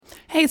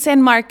Hey,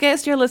 San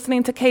Marcos, you're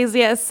listening to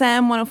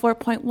KZSM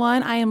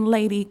 104.1. I am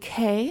Lady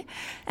K,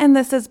 and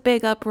this is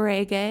Big Up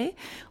Reggae.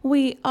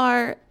 We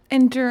are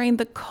enduring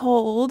the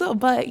cold,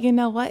 but you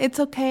know what? It's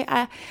okay.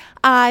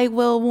 I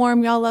will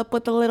warm y'all up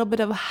with a little bit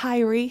of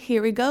Hyrie.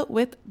 Here we go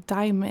with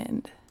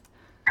Diamond.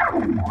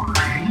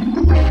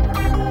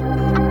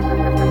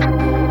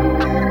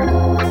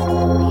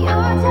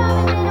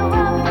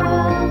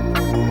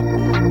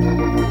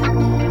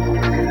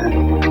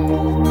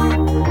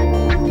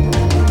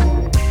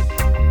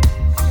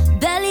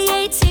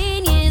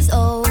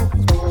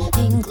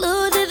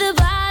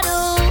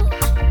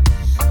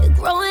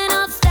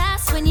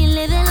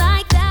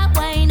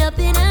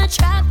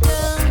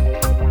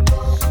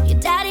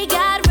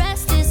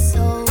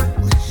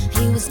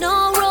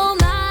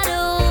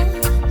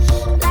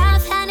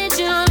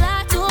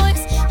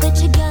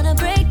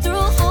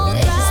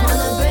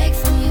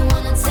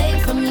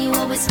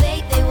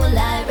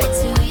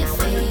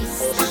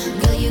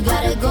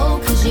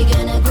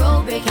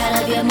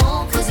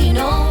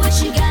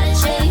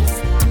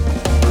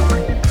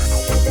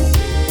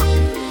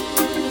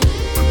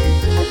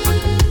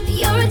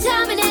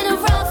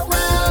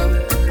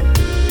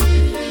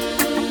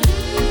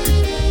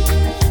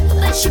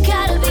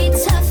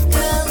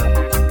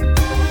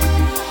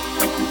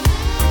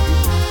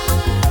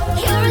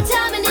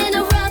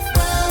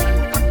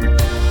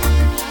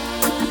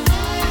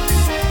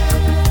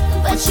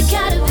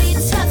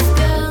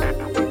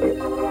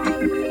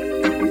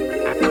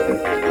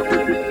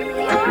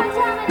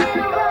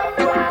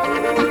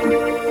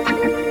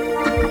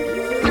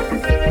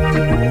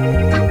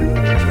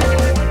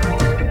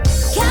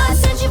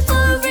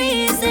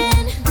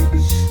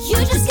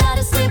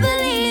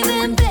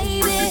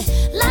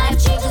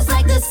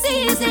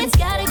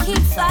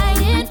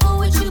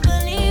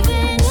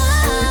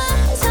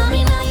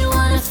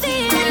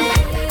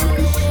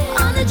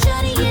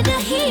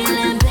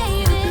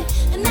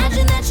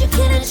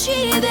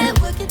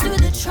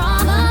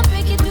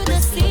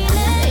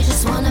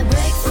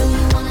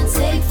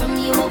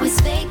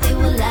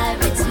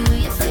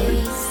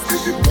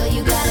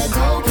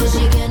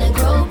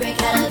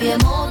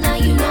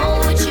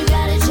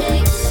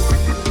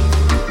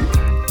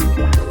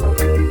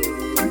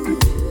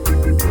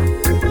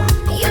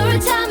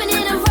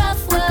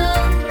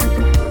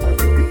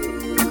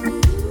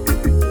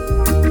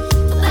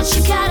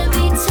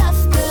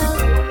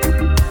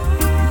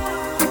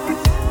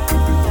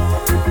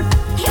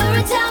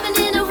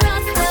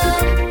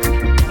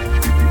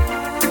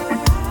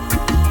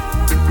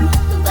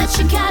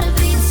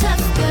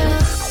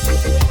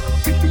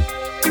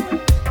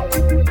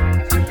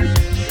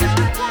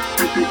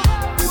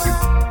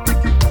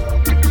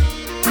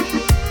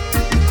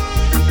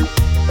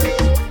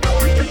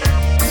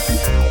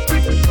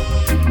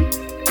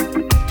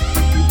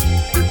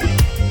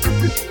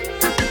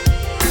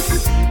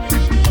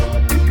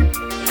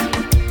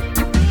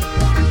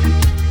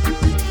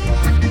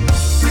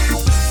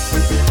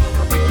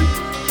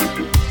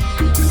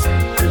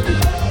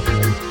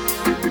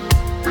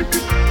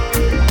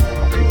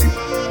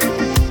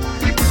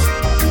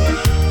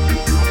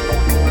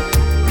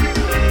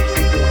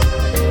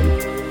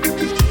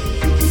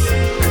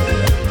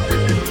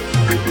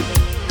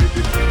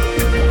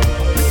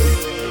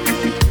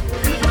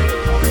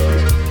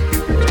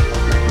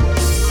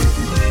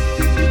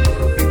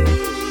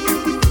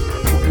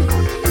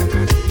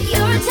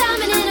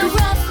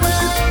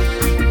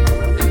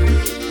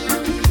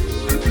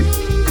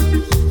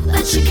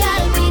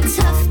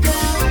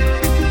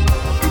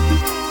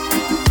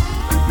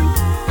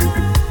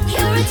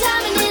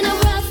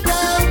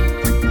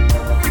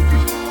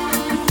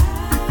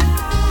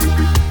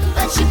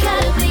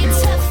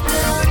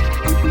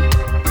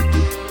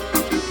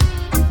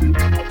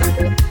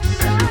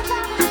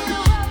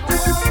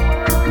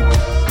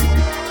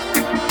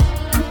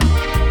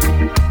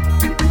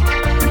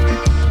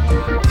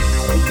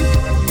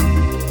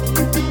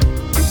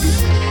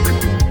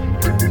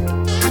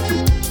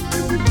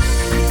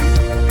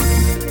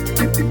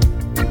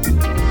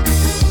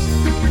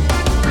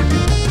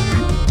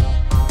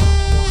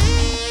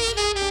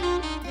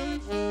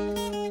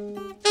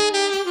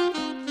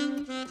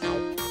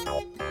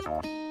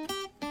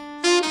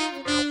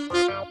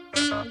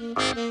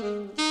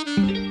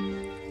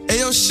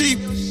 Sheep.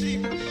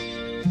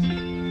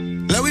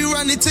 Let we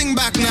run the thing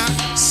back now.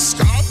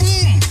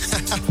 Skaboom.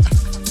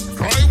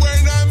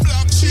 Kroywen and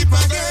black sheep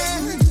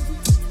again.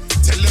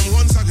 Tell them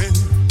once again.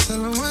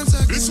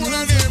 This one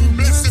of them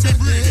blessed to be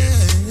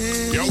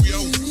breathing. Yo,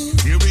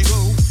 here we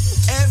go.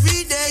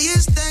 Every day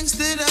is thanks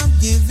that I'm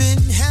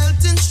giving.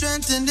 Health and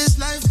strength in this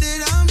life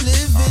that I'm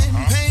living.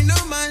 Pay no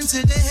mind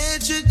to the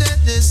hatred that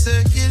they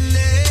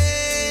circulate.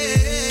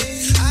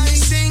 I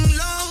sing,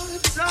 Lord,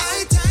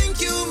 I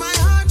thank you, my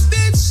heart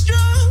beats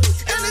strong.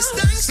 And it's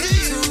thanks to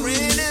you,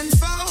 rain and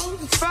fall.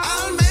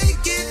 I'll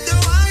make it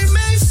though I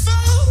may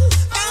fall.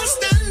 I'll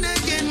stand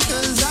again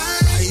cause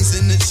I's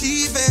in the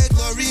chief head.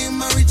 Glory in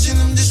my reaching,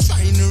 I'm just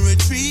trying to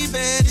retrieve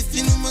it. If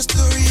you knew my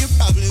story, you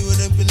probably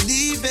wouldn't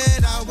believe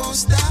it. I won't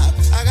stop,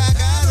 I got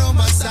God on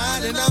my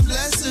side and I'm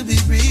blessed to be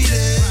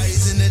breathing.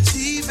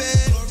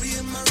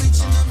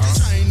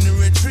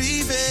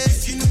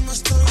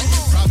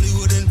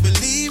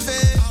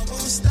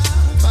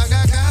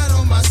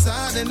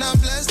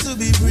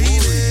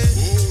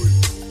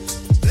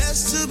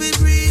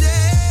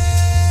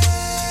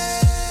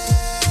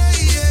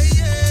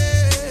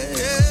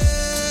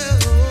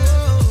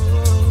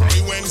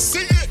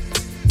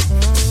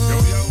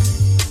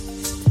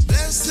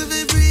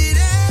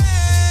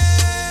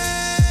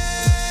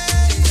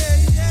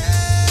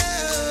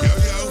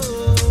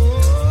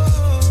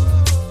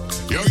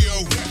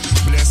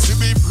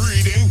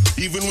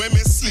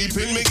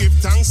 sleeping. Me give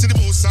thanks to the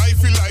Most High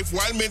for life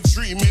while me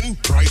dreaming.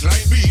 Bright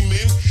light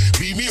beaming,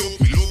 beam me up,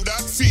 me love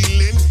that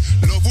feeling.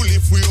 Love will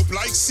lift we up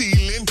like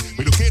ceiling.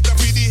 We don't cater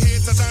for the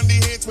haters and the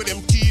hate with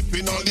them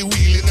keeping. All the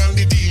wheeling and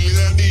the dealing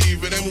and the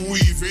even them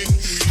weaving.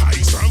 I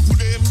ramp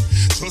with them,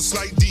 just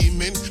like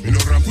demon. Me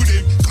no ramp with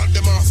them, cut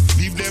them off,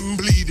 leave them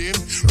bleeding.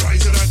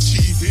 Rise and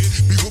achieve it,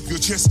 big up your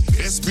chest,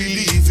 best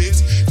believe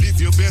it. Live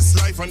your best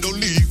life and don't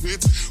leave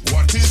it.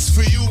 What is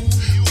for you,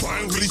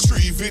 one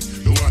retrieve it.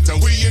 No matter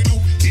where you do,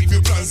 keep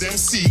your plans them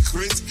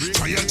secret.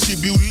 Trial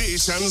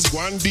tribulations,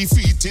 one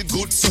defeated.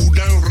 Good food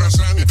and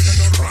ration,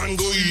 run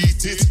go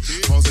eat it.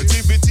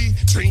 Positivity,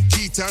 drink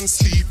it and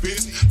sleep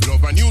it.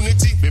 Love and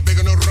unity, me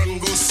beg no run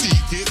go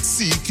seek it,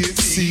 seek it,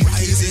 seek it.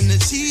 Rise and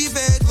achieve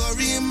it,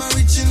 glory in my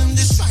reaching, I'm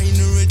just trying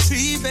to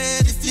retrieve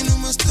it. If you knew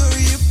my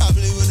story, you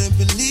probably wouldn't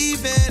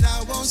believe it.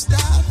 I won't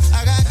stop,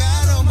 I got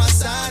God on my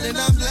side and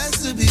I'm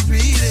blessed to be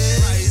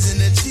breathing. Rise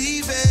and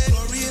achieve it,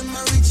 glory in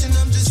my reaching,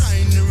 I'm just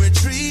trying to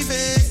retrieve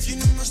it. If you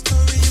knew my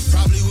story, you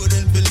probably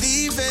wouldn't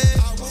believe it.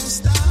 I won't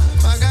stop,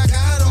 I got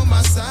God on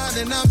my side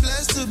and I'm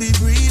blessed to be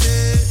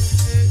breathing.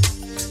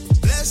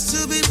 Blessed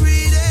to be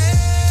breathing.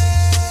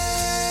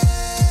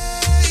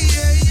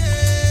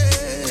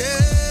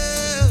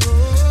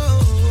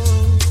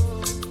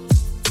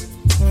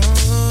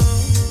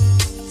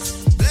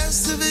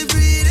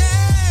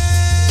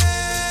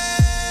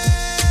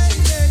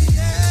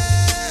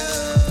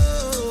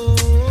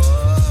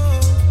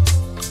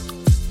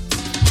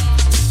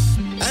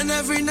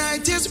 Every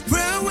night is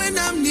prayer when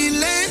I'm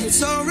kneeling.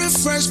 So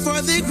refreshed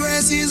for the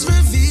grace is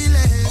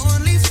revealing.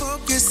 Only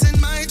focusing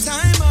my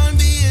time on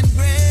being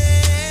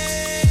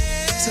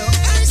great. So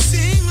I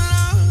sing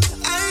loud,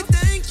 I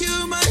thank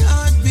you, my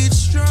heart beats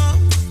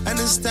strong. And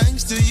it's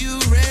thanks to you,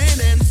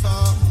 rain and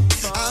fall.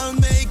 I'll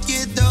make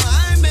it though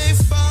I may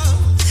fall.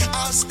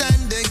 I'll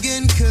stand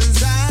again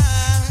cause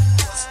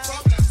what's the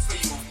problem for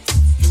you?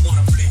 You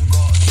wanna blame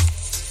God.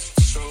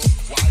 So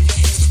why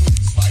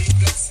you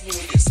bless me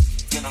with this?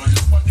 You know,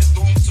 look what they're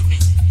doing to me.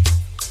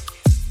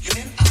 You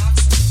didn't ask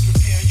me to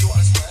prepare you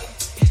as well.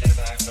 You didn't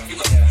ask them.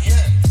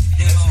 Yeah.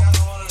 You know, it's kind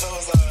of one of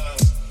those,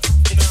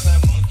 you know, that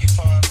monkey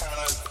paw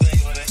kind of thing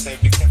where they say,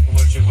 be careful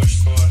what you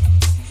wish for.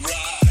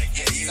 Right.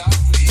 Yeah,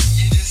 exactly.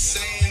 You're just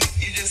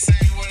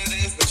saying what it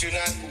is, but you're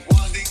not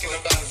thinking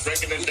about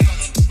breaking it down.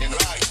 You know?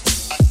 Right.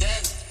 And then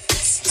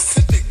it's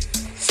specific.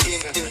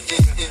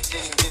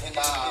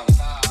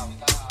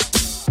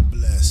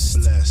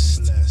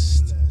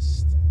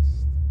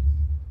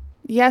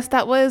 Yes,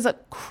 that was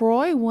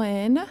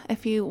Kroywen.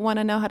 If you want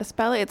to know how to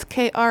spell it, it's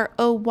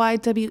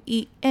Kroywen.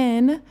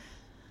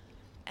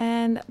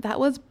 And that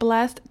was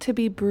Blessed to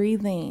Be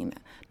Breathing.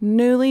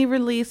 Newly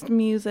released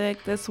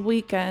music this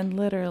weekend,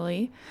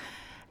 literally.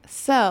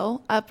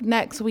 So, up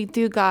next, we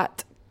do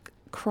got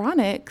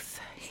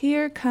Chronics.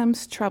 Here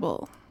Comes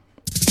Trouble.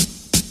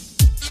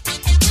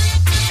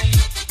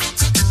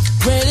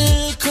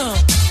 Welcome.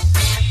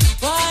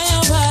 Why,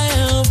 oh, why,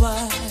 oh,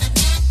 why?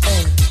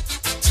 Hey.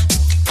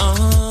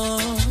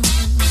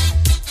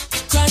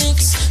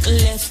 Chronics,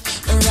 left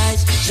and right.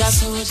 Just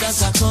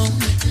soldiers are come,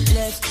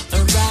 left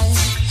and right.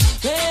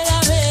 Better.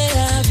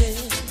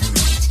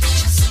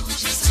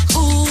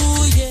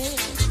 Ooh, yeah.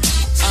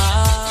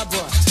 Ah,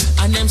 boy.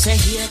 And them say,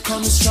 here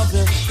comes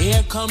trouble,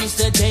 here comes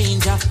the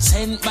danger.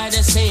 Sent by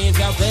the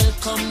Savior,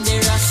 welcome the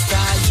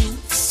Rasta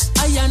youths.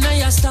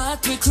 I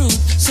start recruit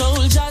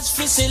soldiers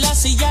for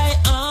Selassie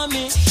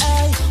army.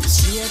 Ay.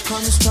 Here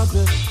comes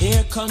trouble,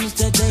 here comes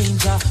the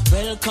danger.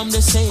 Welcome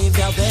the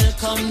Savior,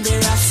 welcome the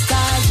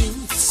Rasta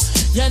youths.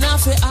 You're not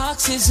for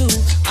axes who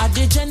at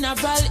the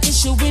general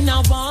issue in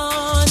a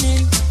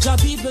warning. Job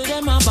people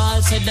them a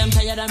ball, said them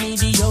tired of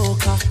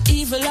mediocre.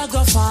 Evil a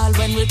go fall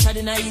when we tried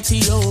in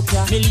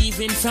Ethiopia.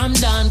 Believing from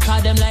down,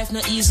 cause them life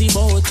no easy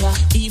boat.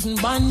 Even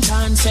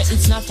Bantan said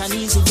it's not an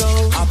easy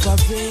road.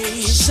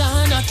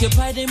 Operation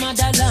occupy the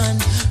motherland,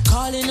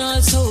 calling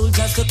all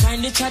soldiers to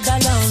kind each other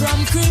along.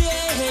 From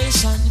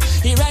creation,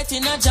 he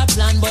writing a job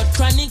plan, but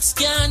Chronics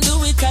can't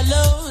do it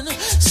alone.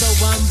 So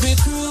I'm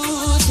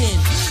recruiting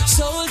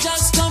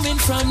soldiers coming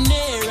from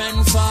near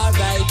and far,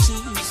 I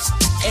choose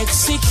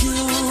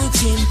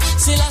executing.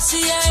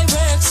 Selassie I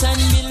works and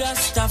the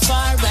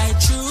Rastafari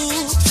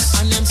true.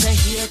 And them say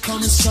here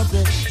comes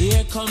trouble,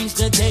 here comes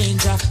the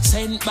danger.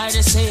 Sent by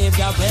the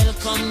Savior,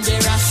 welcome the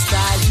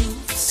Rasta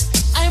youths.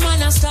 I'm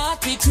on a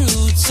start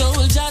recruit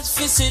soldiers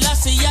for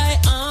Selassie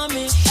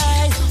army.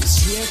 Aye.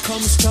 Here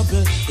comes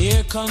trouble,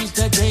 here comes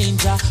the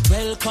danger.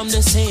 Welcome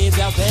the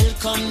Savior,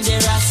 welcome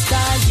the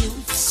Rasta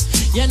youths.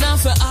 You're not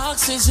for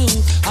axes who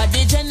are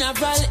the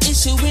general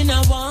issue in a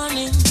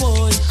warning,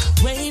 boy.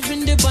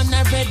 Waving the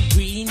banner red,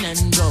 green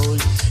and gold.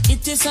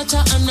 It is such a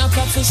honor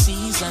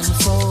prophecies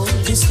unfold.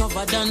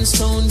 Discovered on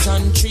stones,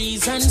 on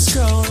trees and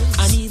scrolls.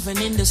 And even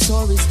in the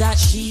stories that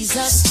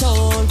Jesus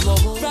told.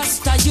 Whoa.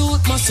 Rasta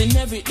youth must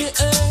inherit the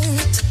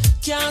earth.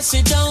 Can't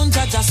sit down,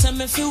 Jaja send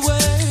me fi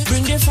work.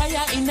 Bring the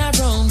fire in a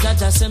room,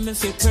 Jaja send me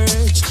fi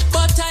purge.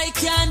 But I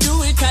can't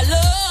do it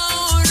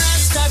alone.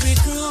 Rasta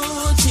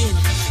recruiting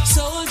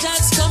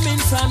soldiers coming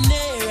from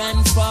near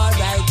and far,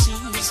 I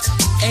choose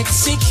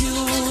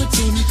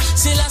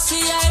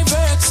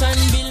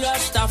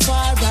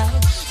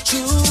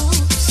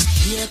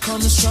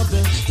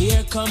trouble,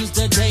 here comes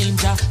the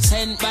danger.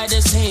 Sent by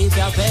the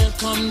Savior,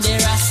 welcome the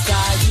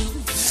Rasta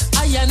youth.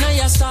 I and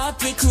I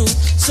start recruit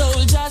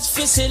soldiers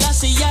for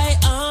Selassie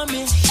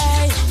army.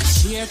 Hey,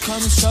 here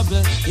comes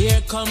trouble,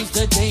 here comes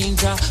the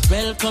danger.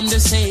 Welcome the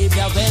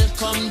Savior,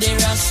 welcome the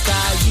Rasta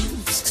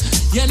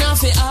youth. You know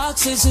fi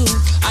ask is who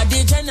are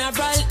the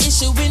general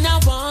issue in a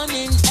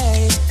warning.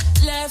 Hey,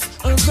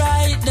 left and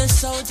right the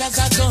soldiers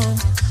are gone.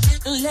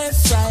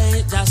 Left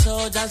right the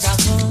soldiers are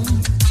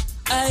gone.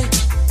 Hey,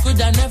 could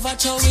I never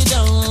throw it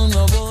down,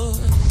 no boy.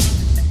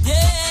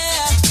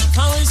 Yeah,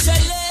 and we say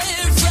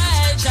left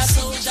right the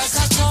soldiers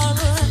are come.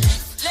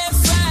 Left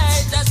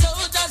right the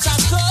soldiers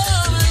are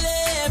come.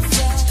 Left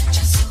right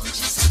the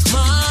soldiers are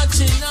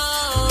marching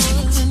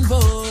on,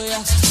 boy.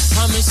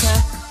 And we say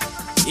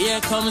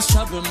here comes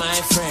trouble, my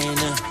friend,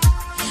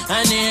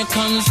 and here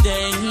comes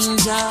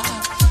danger.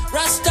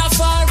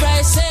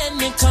 Rastafari send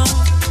me come.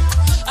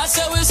 I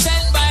say we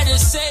sent by the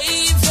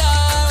Savior.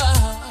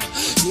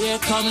 Here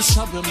comes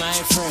trouble, my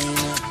friend.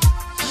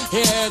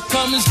 Here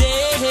comes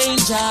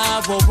danger.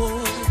 Whoa,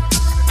 whoa.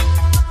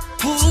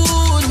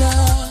 Ooh,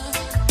 nah.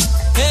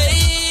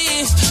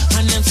 Hey,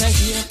 and them say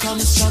here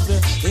comes trouble.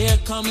 Here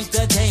comes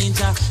the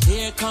danger.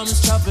 Here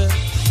comes trouble.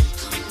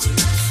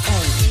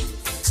 Hey.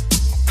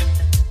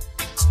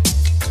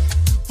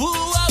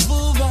 Boo-ah,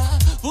 boo-ah,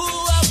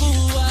 boo-ah,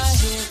 boo-ah.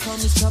 Here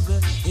comes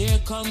trouble, here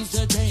comes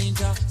the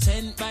danger.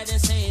 Sent by the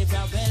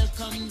Savior,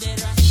 welcome the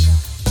Rasta.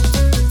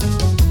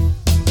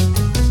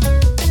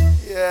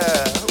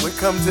 Yeah, we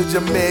come to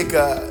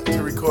Jamaica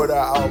to record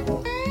our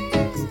album.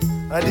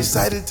 I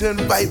decided to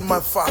invite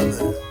my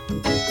father,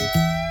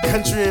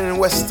 country and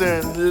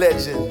western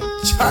legend,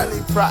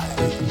 Charlie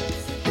Pride.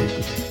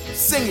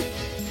 Sing it.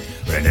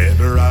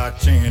 Whenever I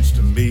chance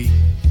to meet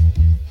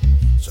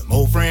some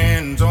old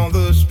friends on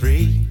the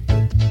street,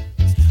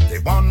 they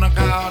wonder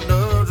how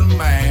does a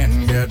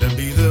man get to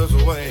be this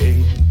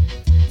way.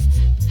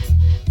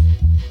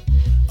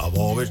 I've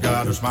always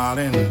got a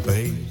smiling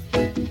face,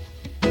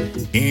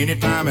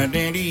 anytime at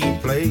any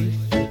place.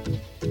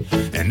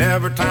 And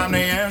every time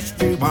they ask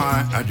me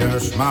why, I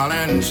just smile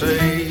and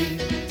say,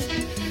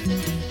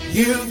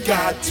 you've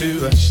got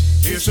to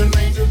kiss an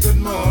angel good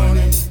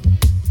morning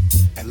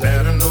and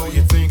let her know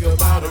you think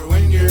about her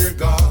when you're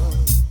gone.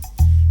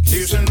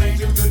 Kiss an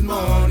angel good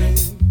morning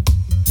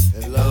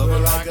and love her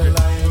like a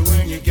lion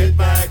when you get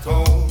back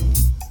home.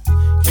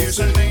 Kiss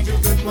an angel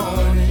good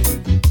morning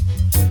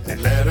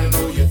and let her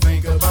know you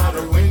think about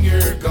her when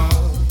you're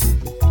gone.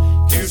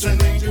 Kiss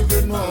an angel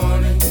good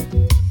morning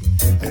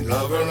and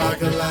love her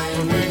like a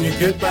lion when you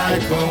get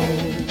back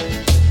home.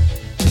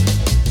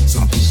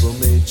 Some people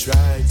may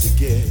try to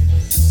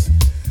guess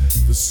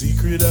the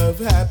secret of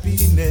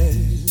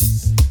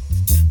happiness,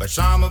 but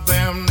some of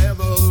them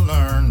never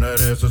learn that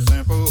it's a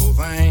simple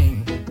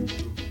thing.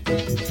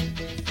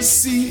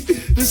 See,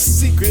 the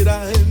secret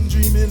I am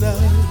dreaming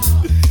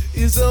of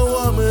is a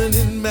woman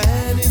and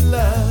man in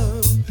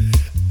love.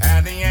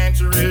 And the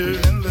answer is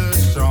in the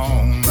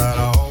song that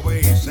I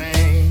always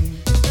sing.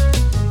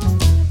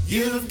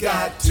 You've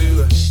got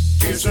to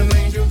kiss an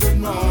angel good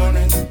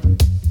morning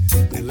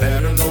and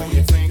let her know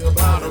you think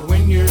about her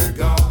when you're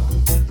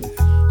gone.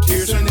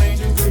 Kiss an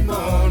angel good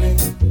morning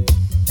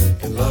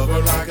and love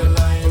her like a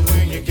lion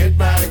when you get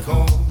back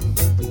home.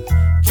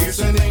 Kiss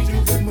an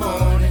angel good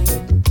morning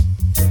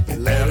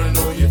and let her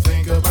know you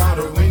think about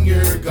her when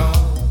you're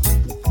gone.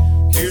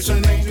 Kiss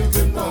an angel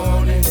good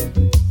morning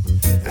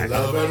and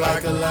love her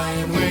like a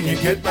lion when you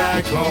get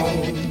back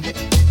home.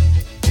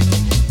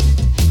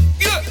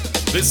 Yeah.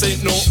 This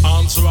ain't no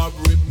arms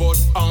robbery, but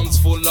arms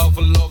full of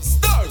love.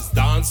 Stars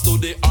dance to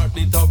the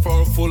heartbeat of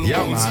her full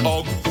moon's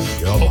hug.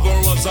 Hug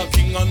her as a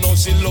king and now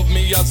she love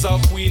me as a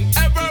queen.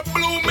 Ever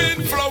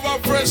blooming flower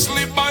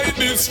freshly by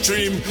the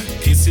stream.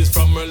 Kisses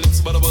from her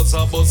lips, but a buzz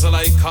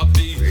like a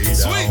bee.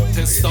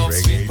 Sweetest of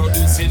sweet,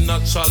 producing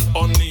natural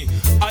honey.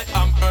 I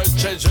am her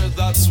treasure,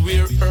 that's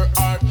where her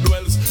heart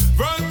dwells.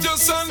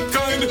 Virtuous and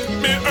kind,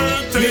 be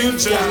earth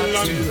angel.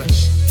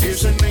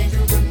 Kiss an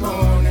angel good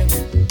morning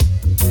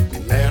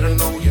and let her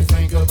know you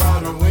think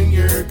about her when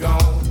you're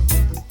gone.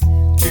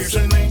 Kiss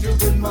an angel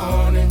good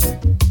morning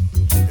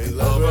and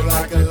love her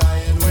like a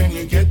lion when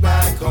you get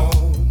back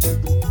home.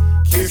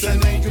 Kiss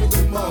an angel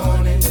good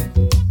morning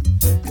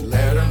and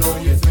let her know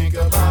you think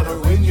about her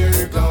when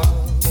you're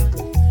gone.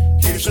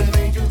 Kiss an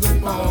angel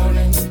good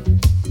morning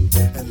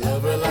and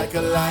love her like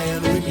a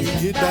lion when you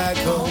get back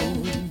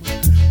home.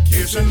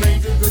 Kiss an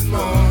angel good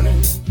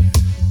morning.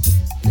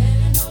 Let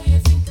her know you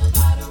think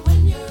about her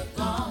when you're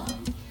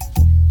gone.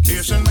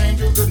 Kiss an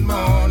angel good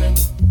morning.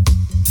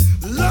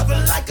 love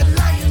her like a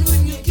lion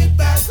when you get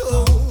back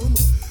home.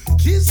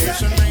 Kiss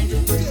that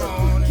angel good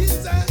morning.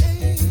 Kiss that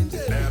angel.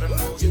 Let her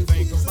know you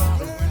think about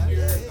her when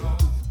you're gone.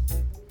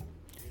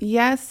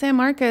 Yes, San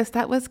Marcos,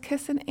 that was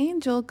Kiss an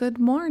Angel. Good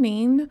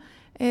morning.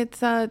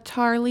 It's a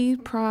Charlie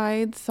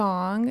Pride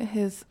song.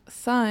 His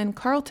son,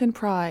 Carlton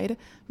Pride,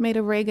 made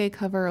a reggae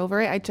cover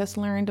over it. I just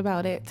learned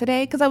about it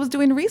today because I was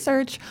doing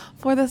research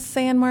for the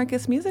San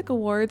Marcos Music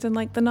Awards and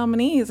like the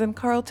nominees, and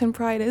Carlton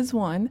Pride is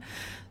one.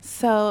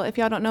 So if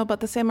y'all don't know about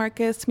the San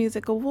Marcos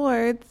Music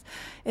Awards,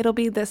 it'll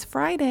be this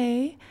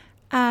Friday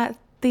at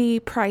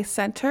the Price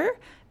Center,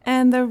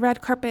 and the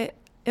red carpet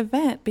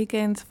event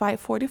begins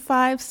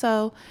 5:45.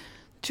 So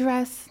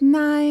dress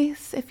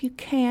nice if you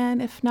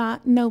can. If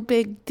not, no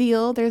big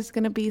deal. There's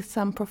going to be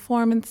some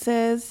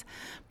performances,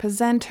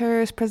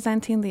 presenters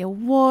presenting the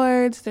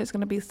awards. There's going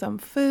to be some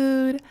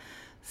food,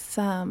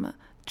 some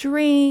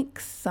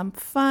drinks, some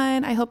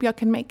fun. I hope y'all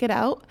can make it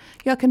out.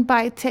 Y'all can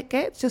buy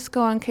tickets. Just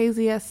go on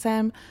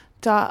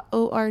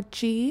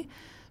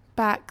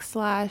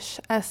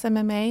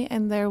kzsm.org/SMMA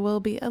and there will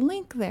be a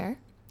link there.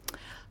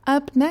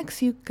 Up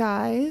next, you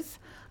guys,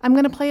 I'm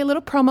going to play a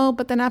little promo,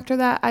 but then after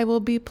that, I will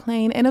be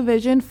playing In a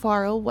Vision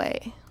Far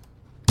Away.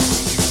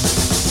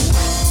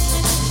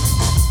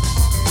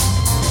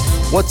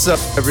 What's up,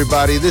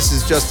 everybody? This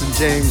is Justin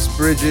James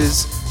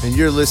Bridges, and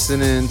you're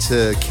listening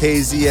to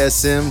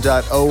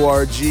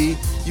kzsm.org.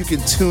 You can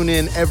tune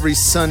in every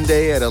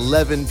Sunday at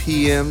 11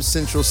 p.m.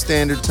 Central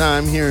Standard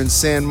Time here in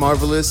San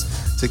Marvelous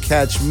to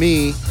catch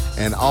me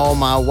and all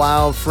my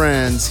wild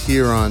friends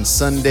here on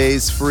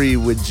Sundays Free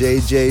with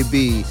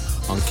JJB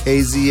on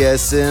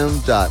kzsm.org.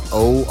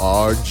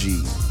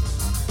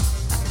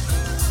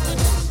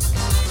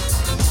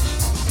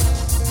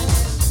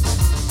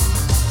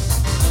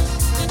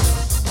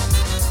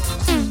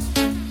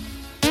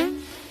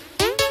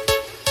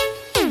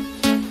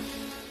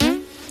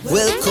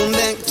 Welcome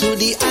back to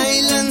the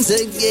islands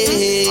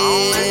again. Yeah.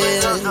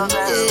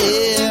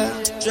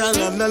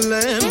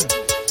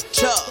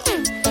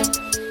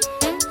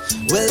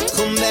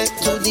 Welcome back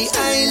to the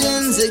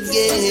islands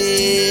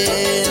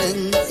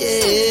again.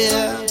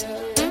 Yeah.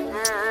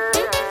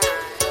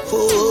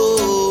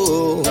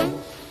 Oh.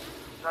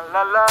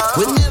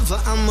 Whenever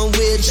I'm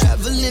away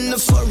traveling a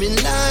foreign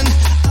land,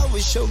 I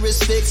will show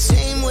respect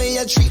same way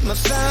I treat my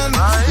fam.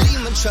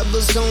 Leave my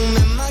troubles home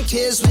and my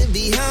cares way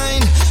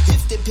behind.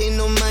 If they pay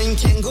no mind,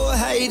 can go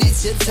hide,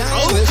 it's your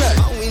time. Okay.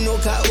 All we know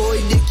can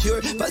avoid the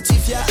cure, but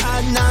if your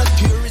heart not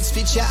pure, it's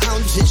fit your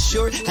out for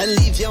sure. And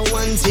leave you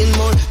wanting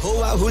more.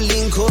 Oh, I will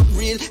link up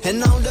real, and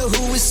now the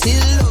who will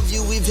still love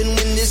you even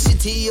when the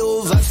city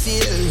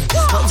overfill.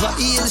 Over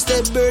hills,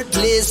 the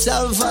birthplace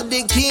of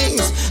the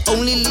kings.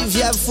 Only leave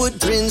your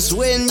footprints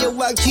when you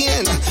walk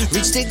in.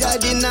 Reach the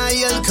garden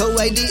aisle,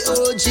 kawaii the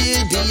OG.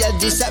 Be a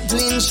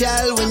disciplined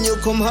child when you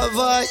come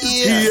over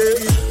here. Yeah.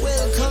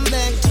 Welcome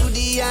back to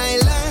the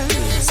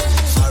islands,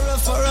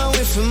 far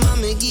away from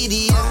Mama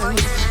Gideon. Yeah.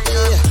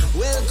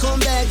 Welcome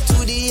back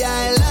to the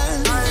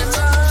islands,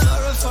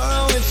 far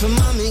away from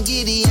Mama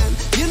Gideon.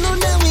 You know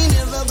that we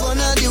never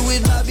gonna deal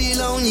with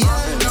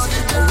Babylonians.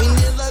 We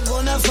never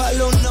gonna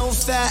follow no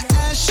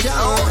fashion.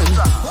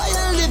 Why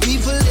are the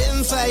people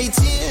them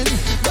fighting?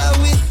 But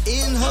we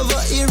in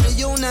hover here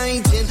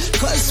reuniting.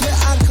 Cause where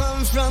I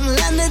come from,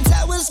 land that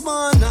I was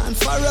born on,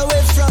 far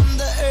away from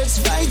the earth's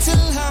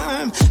vital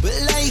harm. But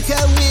like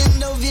a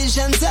window,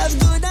 visions of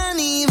good and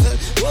evil.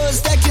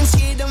 Words that can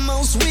scare the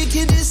most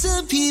wickedest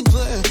of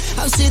people.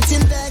 I'm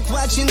sitting back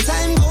watching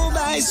time go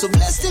by, so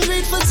blessed and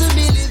grateful to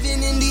be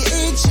living in the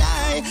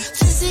HI.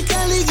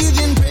 Physically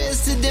giving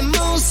praise to the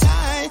Most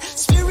High,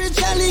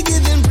 spiritually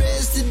giving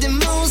praise to the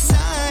Most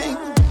High.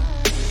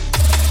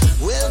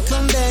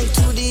 Welcome back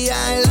to the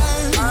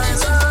island,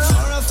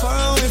 far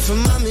away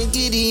from Mama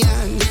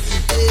Gideon.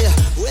 Yeah.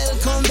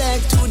 Welcome back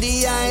to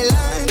the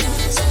island,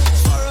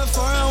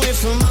 far away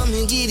from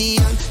Mama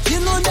Gideon. You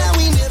know that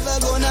we never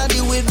gonna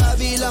deal with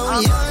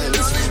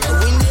Babylonians.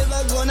 We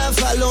never gonna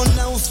follow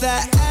no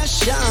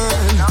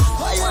fashion.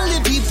 Why all the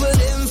people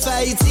them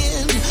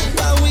fighting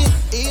while we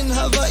in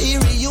Hawaii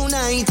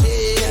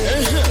reunited?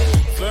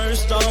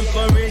 First off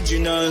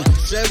original,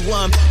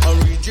 second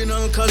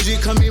original, cause we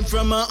coming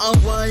from a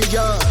Hawaii,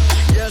 yeah.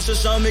 Yes, I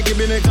saw me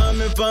keeping it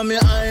coming from the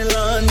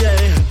island,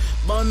 yeah.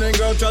 Born and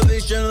grow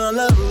traditional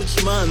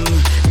roots, man.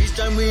 Each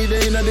time we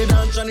day in the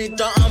dance and it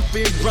a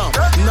happy brown.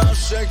 Not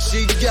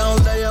sexy girl,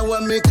 there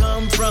where me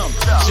come from.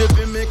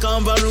 Shipping me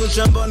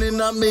convolution, burning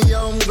up me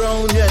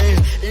homegrown, yeah.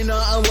 In a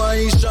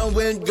Hawaii, so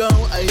we go,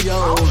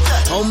 ayo.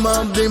 On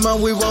my beamer,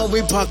 we want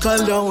we pack a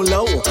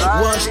low.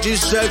 Watch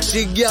this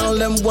sexy girl,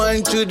 them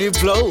wine to the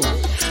flow.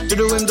 To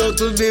the window,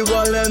 to the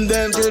wall, and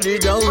then to the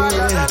door,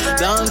 yeah.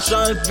 Dance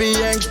all be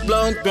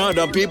explode, proud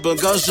of people,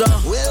 cause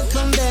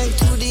welcome back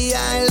to the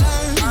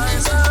island,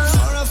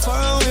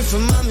 far away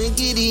from Mama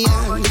Gideon.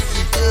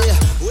 Yeah.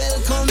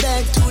 Welcome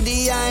back to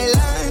the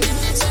island,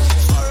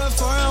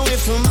 far away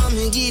from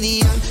Mama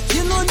Gideon.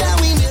 You know that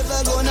we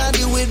never gonna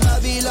deal with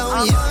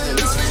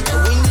Babylonians.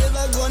 We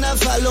never gonna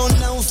follow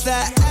no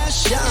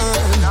fashion.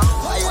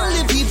 Why all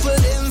the people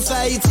them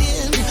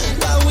fighting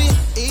while we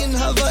in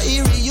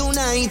Hawaii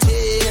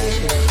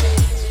reunited?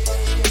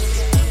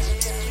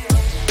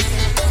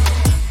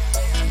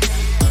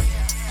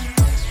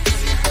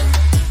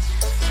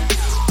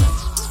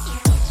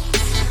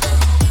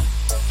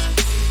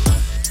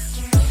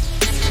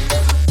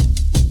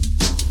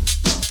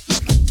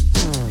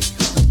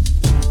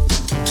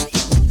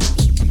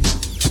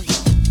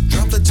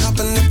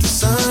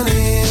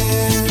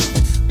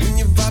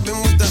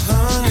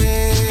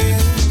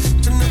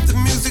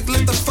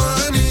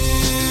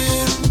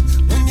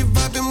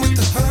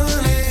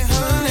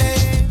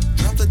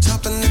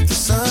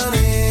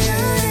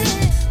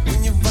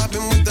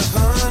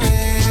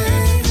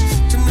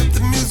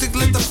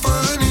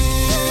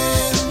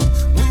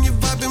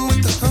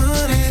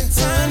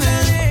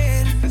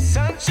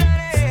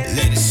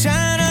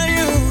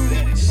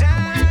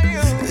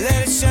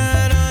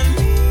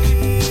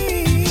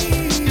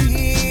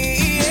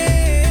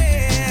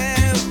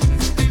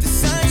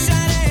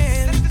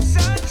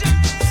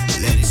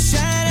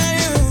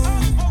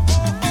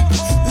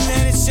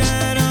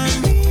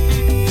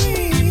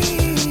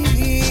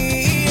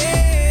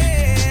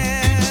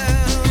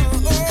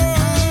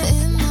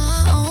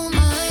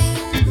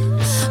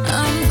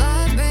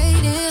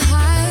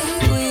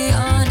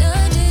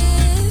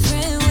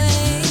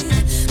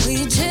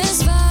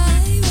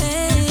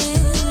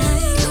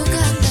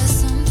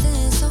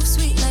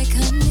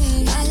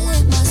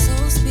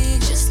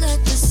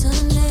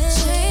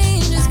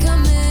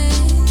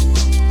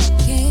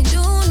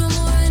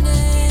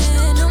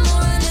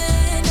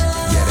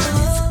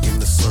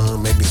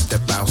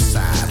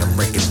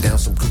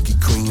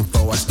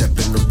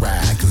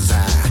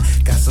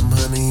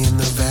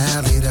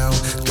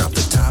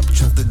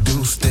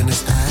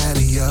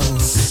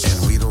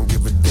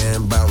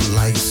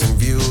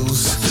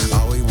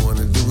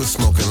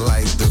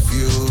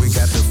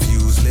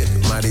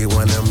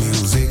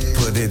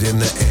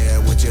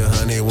 you,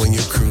 honey, when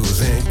you're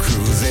cruising,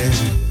 cruising.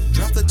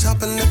 Drop the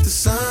top and let the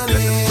sun in.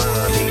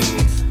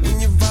 When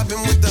you're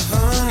vibing with the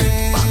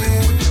honey.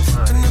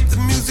 Turn up the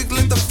music,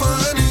 let the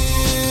fun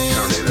in.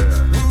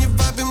 When you're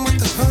vibing with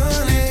the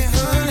honey,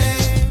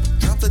 honey.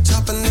 Drop the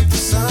top and let the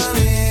sun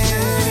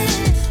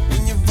in.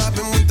 When you're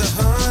vibing with the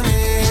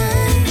honey.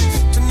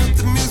 Turn up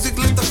the music,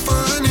 let the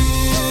fun in.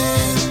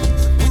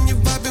 When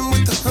you're vibing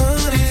with the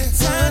honey,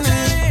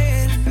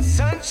 honey.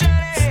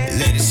 Sunshine,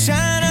 let it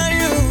shine on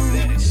you.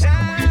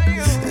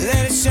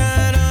 Let it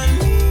shine on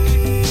me.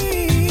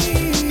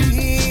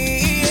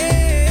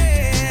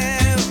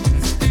 Yeah.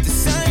 Let the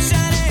sun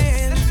shine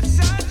in.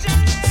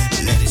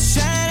 Let it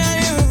shine on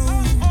you.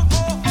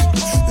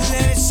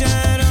 Let it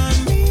shine on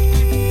me.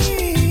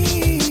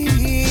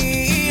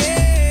 Yeah.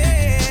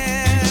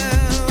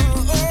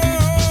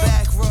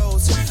 Back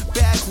roads,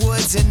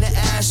 backwoods in the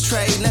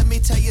ashtray. Let me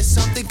tell you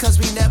something, cause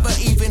we never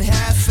even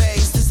have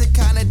face. This the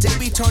kind of day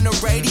we turn the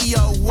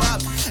radio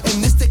up.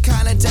 And this the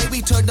kind of day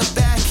we turn the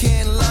back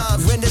in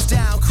love. Windows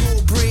down,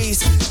 cool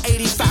breeze,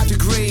 85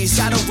 degrees.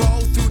 Gotta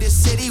roll through the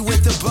city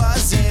with the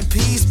buzz and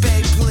peace,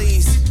 babe,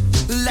 please.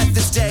 Let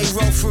this day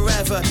roll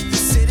forever.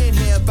 Sitting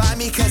here by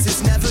me cause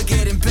it's never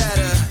getting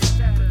better.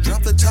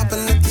 Drop the top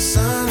and let the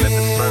sun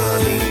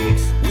in.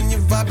 When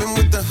you're vibing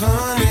with the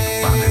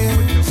honey.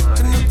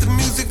 Turn up the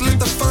music, let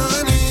the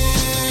fun in.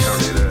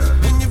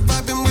 When you're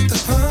vibing with the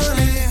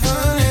honey,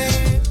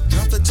 honey.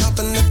 Drop the top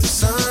and let the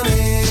sun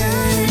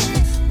in.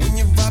 When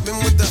you're vibing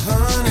with the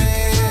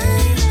honey.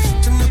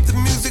 Turn up the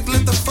music,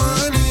 let the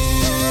fun in.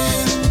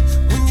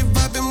 When you're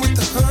vibing with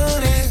the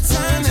honey,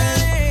 honey.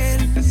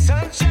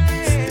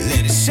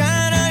 Let it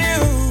shine on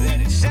you.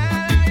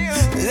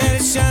 Let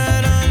it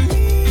shine on me.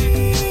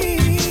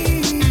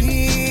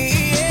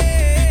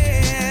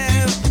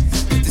 Yeah.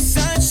 Let the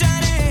sun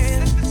shine in.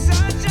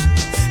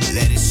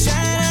 Let it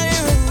shine on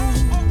you.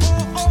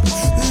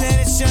 Let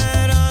it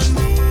shine on me.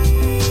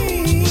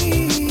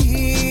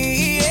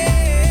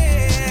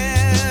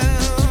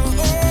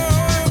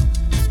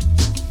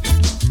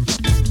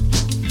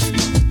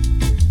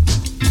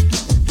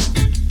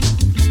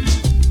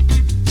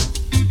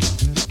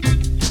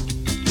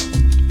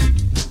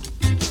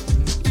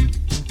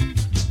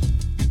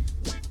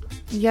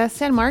 Yes,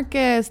 San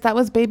Marcos. That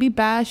was Baby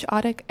Bash,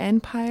 Audic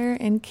Empire,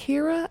 and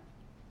Kira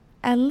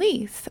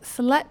Elise,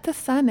 Let the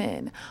Sun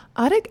In.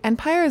 Audic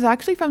Empire is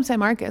actually from San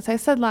Marcos. I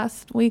said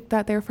last week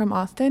that they're from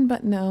Austin,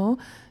 but no,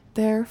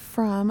 they're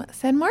from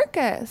San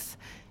Marcos.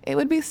 It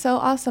would be so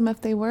awesome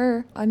if they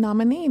were a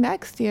nominee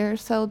next year,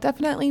 so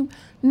definitely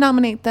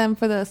nominate them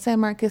for the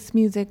San Marcos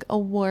Music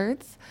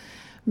Awards.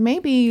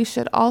 Maybe you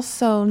should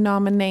also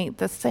nominate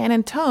the San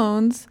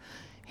Antones.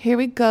 Here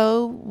we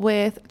go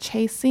with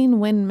Chasing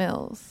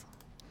Windmills.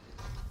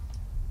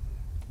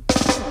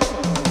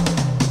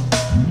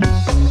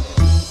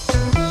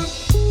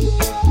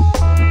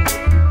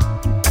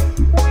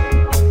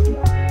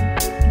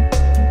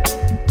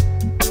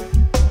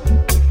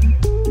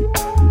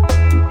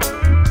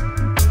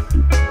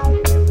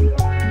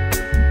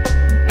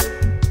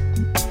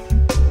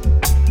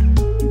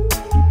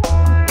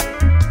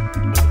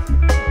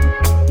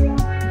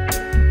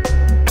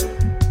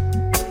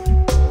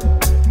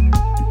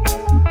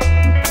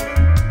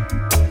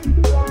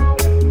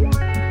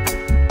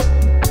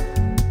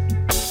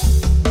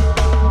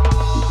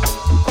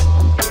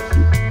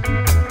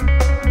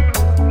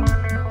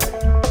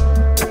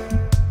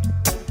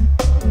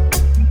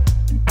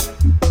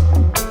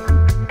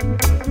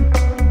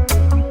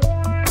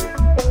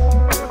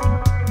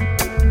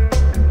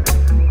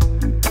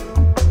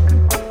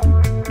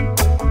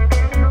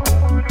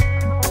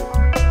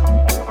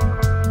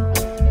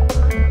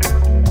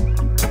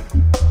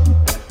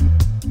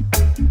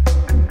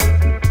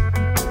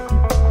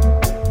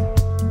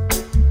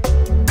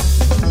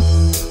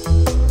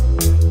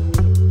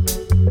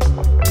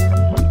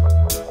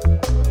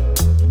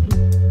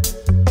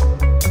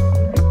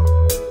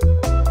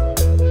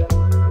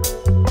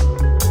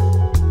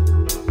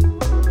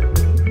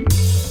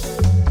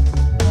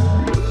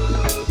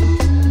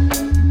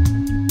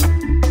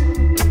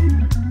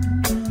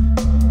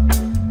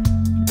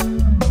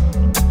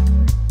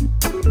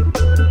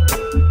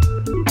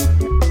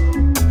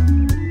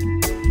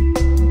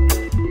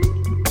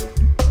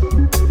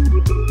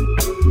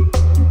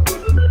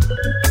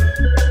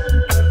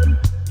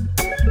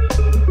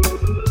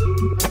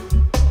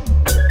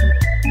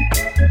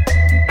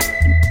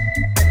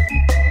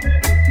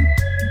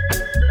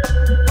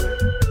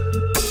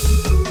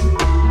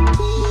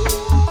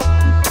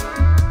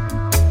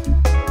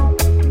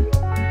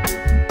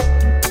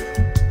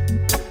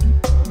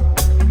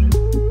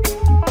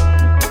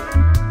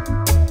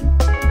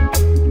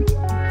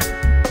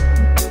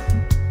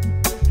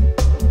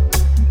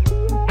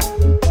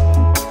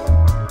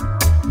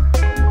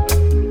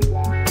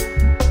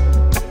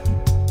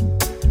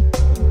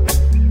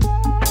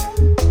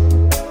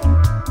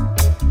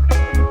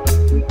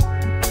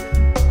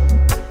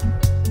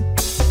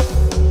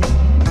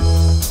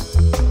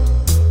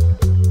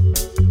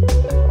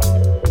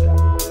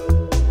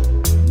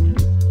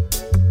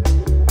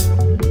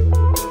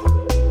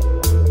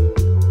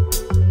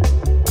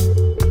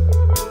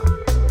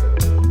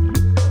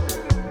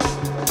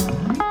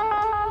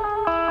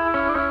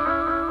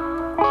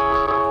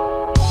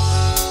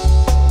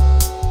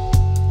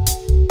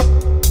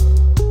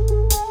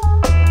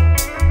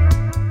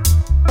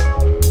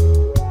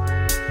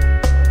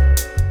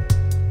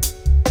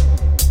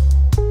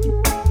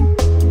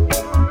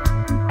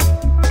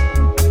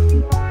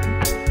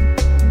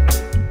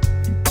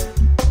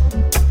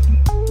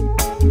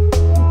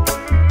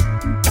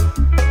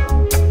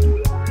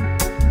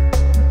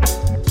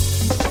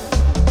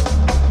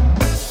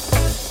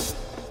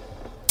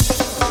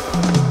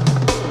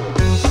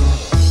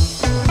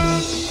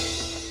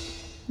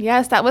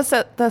 Yes, that was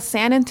the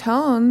San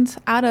Antones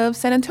out of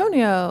San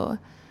Antonio.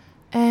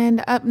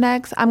 And up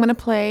next, I'm going to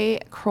play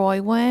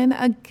Kroywen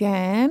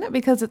again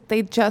because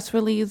they just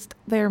released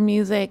their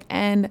music.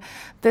 And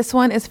this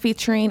one is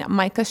featuring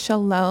Micah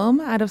Shalom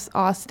out of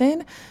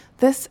Austin.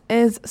 This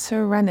is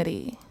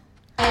Serenity.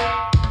 Yo,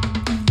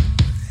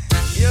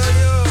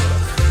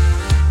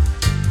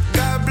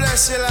 God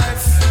bless your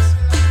life.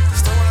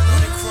 It's the one and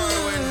only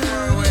Kroywen.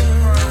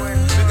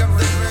 Pick up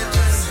the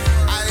bridges,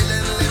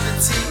 island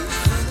liberty.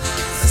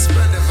 Let's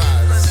spread the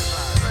vibes.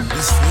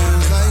 This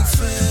feels like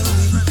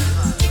family.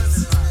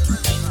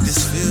 This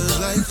feels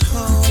like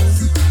home.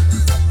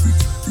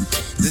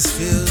 This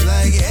feels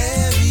like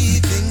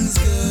everything's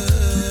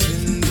good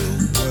in the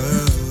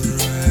world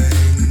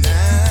right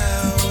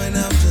now, and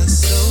I'm just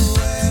so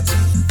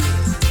happy.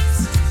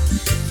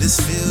 This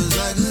feels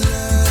like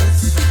love,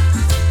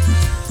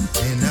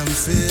 and I'm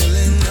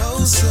feeling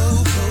oh so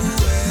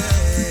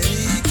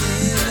poetic,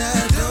 and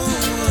I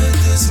don't want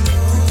this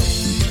moment.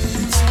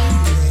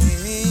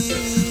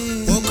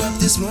 Woke up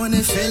this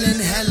morning feeling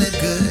hella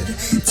good,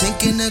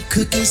 thinking of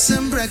cooking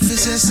some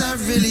breakfast, yes I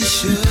really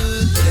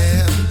should.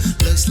 Damn,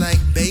 looks like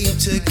babe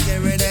took care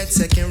of that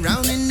second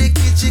round in the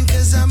kitchen,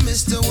 cause I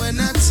missed her when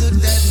I took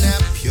that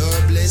nap.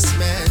 Pure bliss,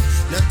 man,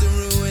 nothing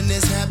ruin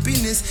this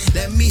happiness.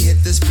 Let me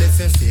hit the spliff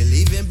and feel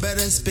even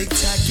better,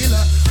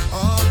 spectacular.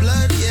 All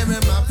blood here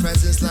in my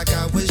presence like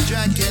I was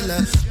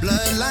Dracula.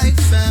 Blood like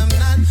fam,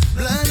 not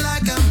blood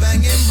like I'm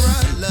banging,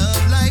 bruh.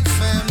 Love like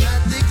fam,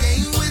 not the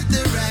game with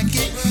the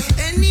racket.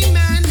 Any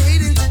man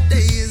hating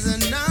today is a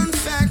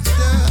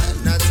non-factor.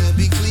 Not to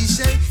be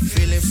cliche,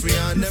 feeling free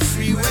on the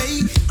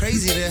freeway.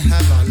 Crazy to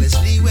have all this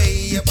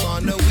leeway up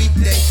on a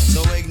weekday.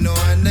 So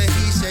ignoring the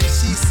he say,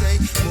 she say.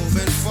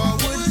 Moving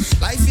forward,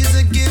 life is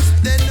a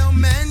gift that no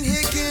man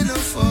here can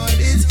afford.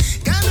 It's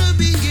gotta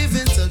be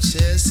given, so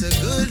cheers to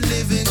good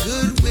living,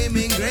 good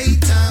women,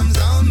 great times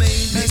all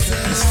made. This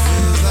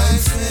feels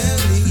like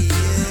family,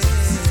 yeah.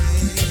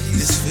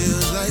 This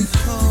feels like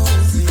home.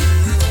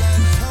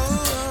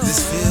 This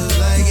feels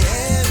like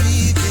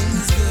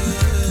everything's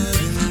good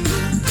in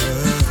the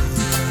world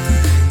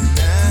right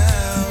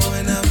now,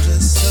 and I'm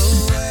just so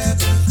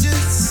happy,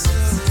 just so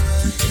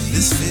happy.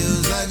 This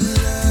feels like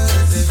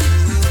love,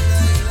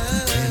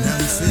 and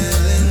I'm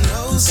feeling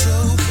oh so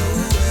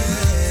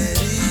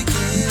poetic,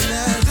 and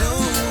I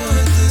don't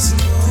want this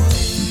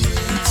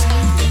moment.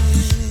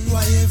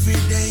 Why every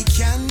day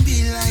can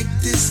be like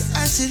this?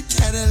 I should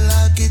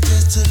catalog it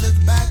just to look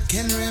back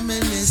and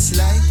reminisce,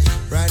 like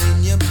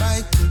riding your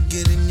bike,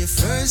 getting your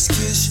first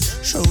kiss,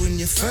 showing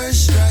your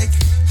first strike,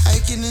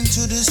 hiking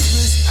into the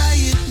Swiss. I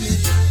admit,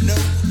 no,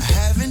 I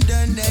haven't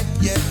done that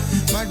yet.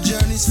 My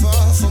journey's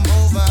far from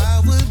over.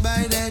 I will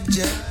buy that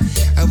jet,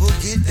 I will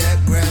get that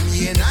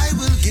Grammy, and I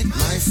will get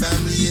my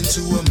family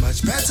into a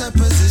much better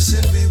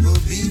position. We will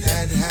be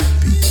that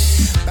happy.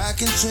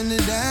 Back in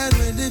Trinidad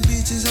where the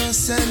beaches are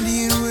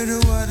sandy and where the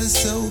water's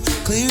so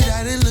clear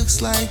that it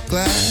looks like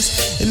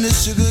glass. In the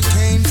sugar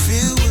cane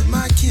field with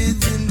my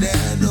kids and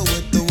dad, or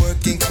with the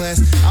working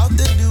class out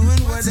there doing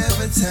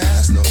whatever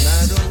task. No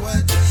matter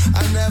what,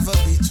 I'll never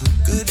be too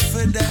good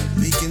for that.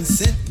 We can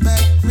sit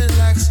back,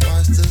 relax,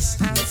 watch the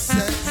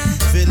sunset,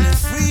 feeling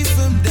free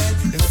from debt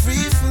and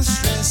free from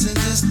stress, and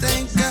just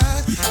thank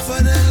God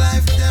for the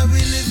life that we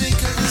live in,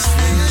 cause this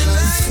feels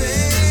like family.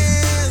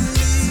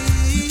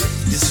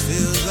 This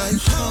feels like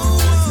home.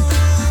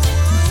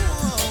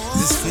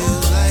 This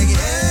feels like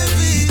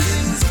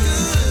everything's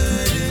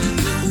good in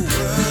the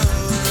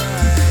world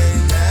right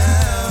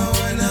now,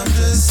 and I'm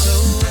just so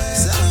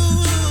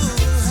happy.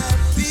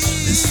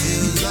 This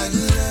feels like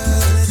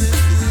love.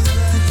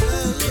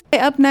 Okay,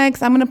 up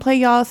next, I'm going to play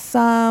y'all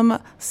some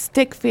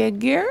Stick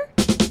Figure.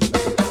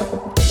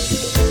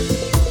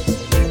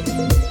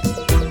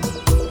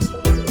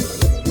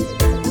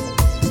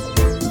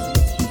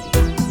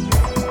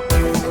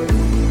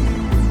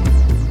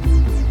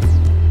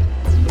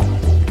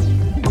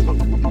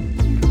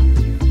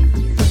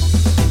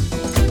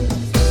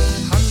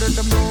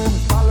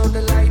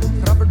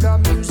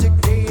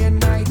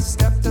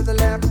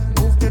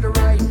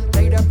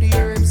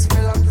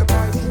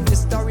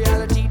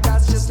 Reality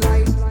that's just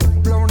light,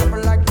 blown up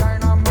like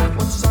dynamite.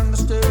 What's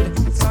understood,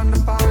 it's under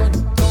fire.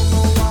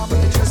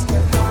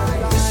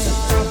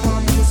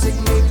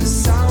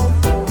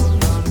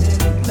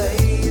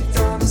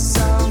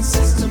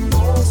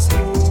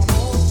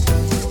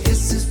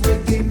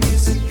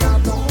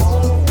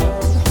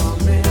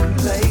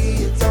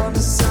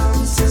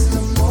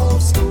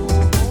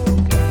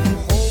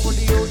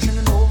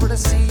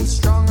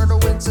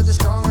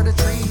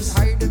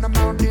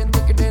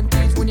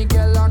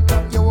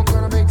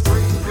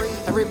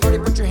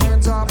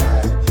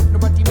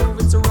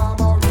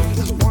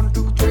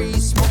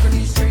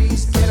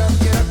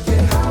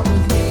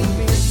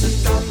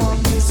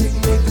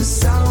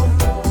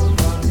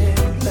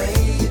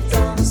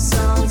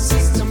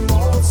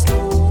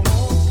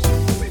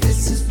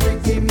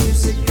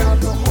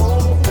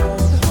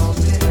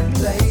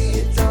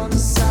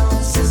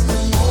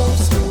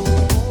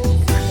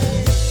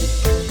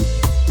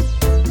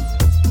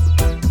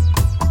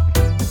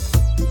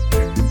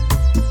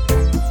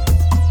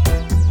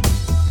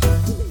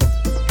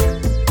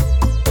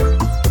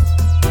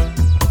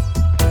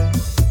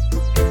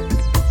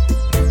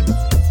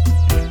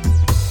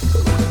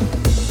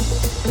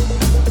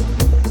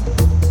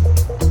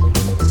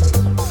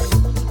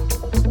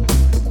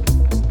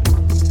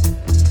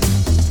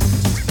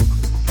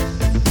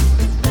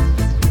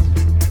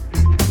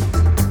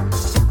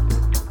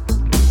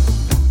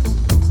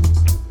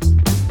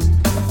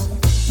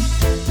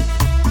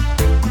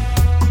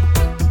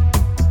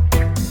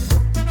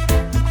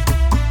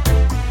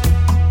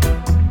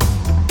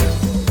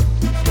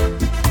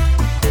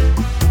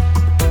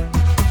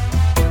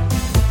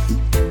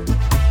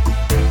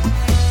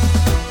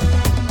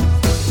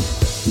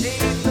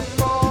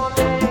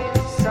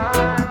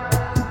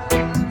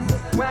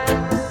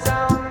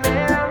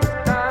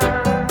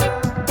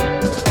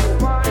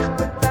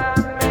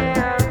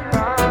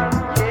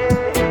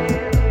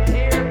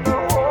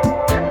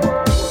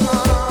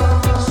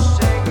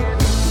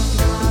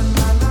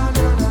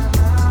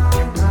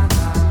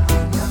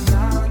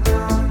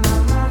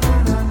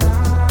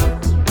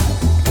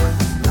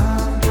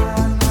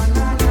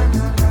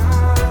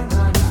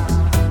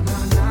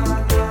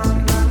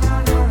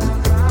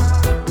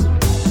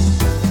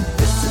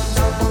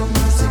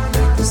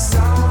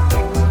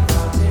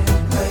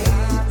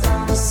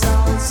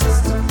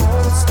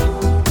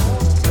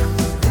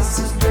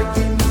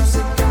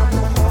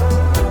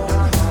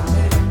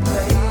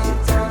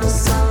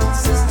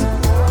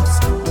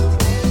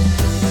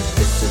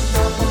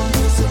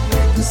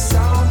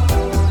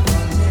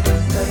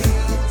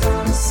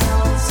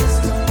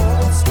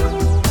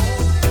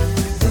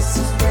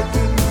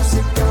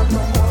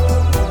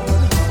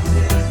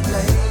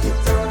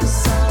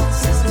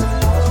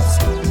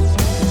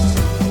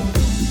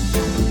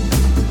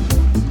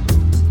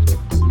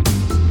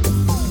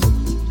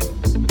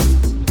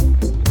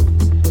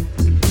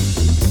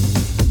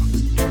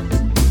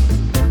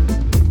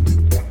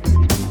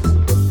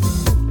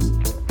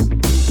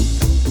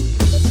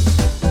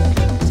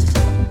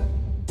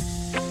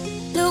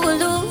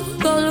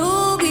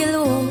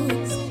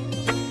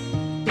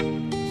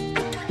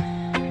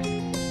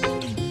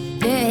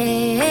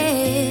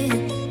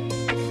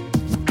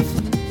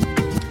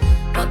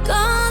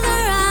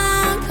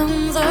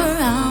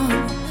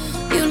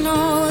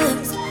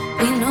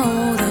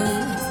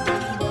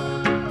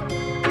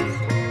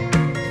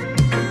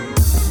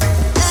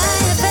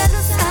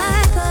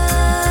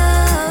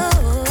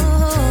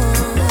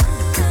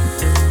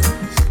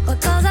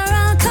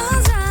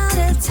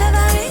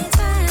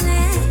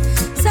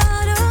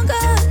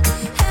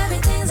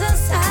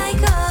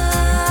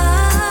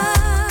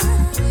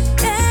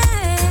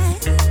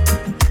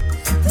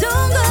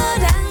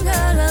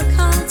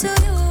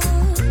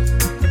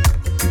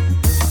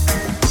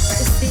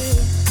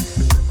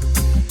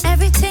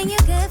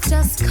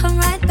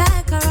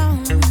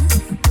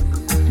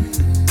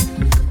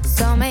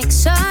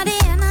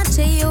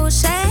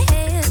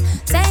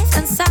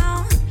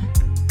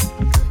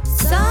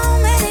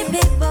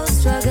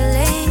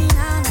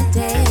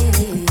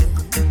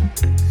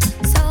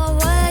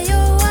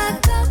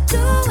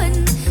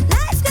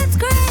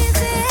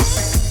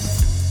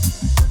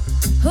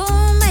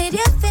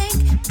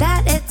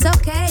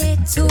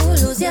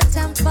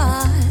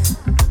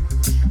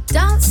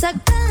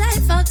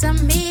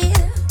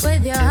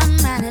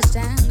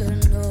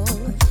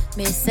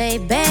 me say,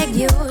 beg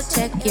you,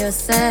 check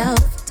yourself.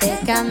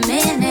 Take a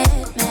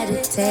minute,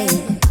 meditate.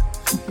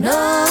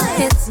 No,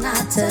 it's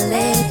not too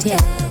late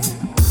yet.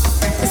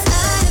 It's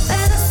life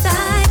and a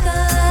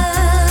cycle.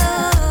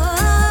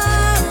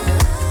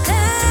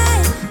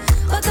 Hey,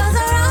 what goes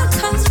around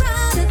comes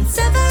round. It's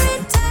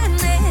every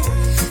turning.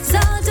 So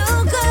do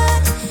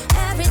good.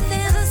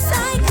 Everything's a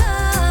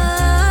cycle.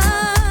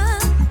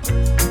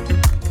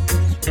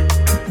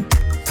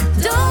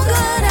 Do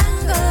good and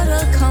good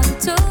will come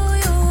to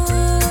you.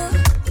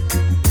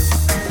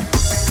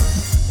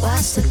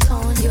 Watch the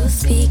tone you're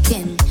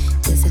speaking.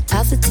 Is it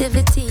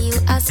positivity you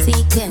are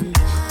seeking?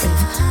 If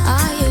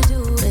all you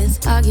do is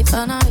argue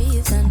for no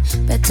reason,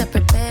 better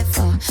prepare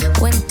for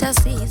winter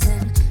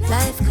season.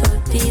 Life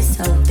could be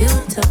so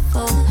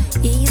beautiful,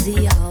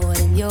 easier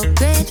when you're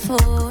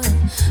grateful.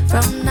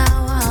 From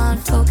now on,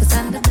 focus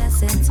on the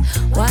blessings.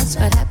 Watch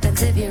what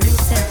happens if you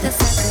reset the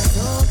settings.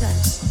 Oh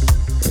gosh,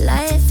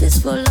 life is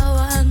full of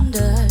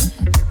wonder,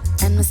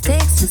 and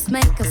mistakes just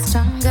make us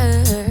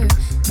stronger.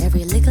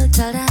 Every little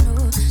child I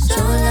know,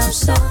 show love,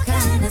 show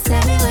kindness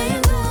everywhere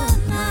you go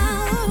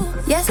now.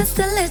 Yes, it's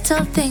the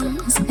little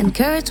things.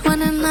 Encourage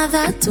one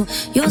another to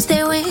use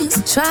their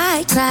wings.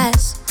 Try,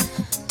 crash,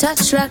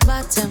 touch rock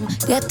bottom,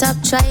 get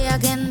up, try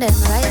again, then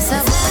rise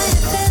up.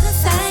 Life is a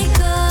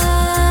cycle.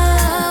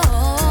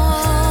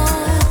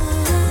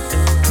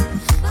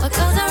 What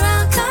goes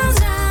around comes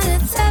round.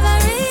 It's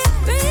every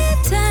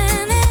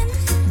returning.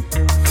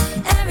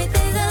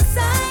 Everything's a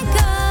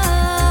cycle.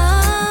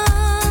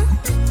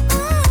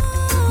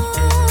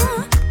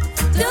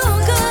 Do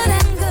good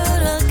and good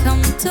will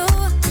come to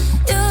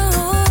you.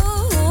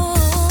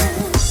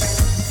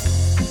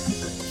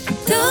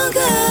 Do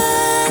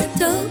good,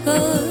 do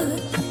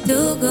good, do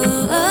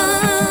good.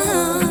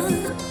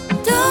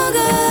 Do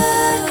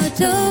good,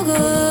 do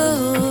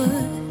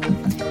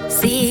good.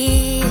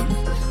 See,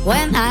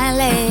 when I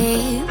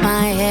lay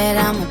my head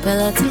on my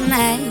pillow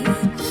tonight,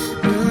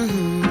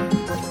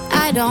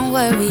 I don't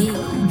worry,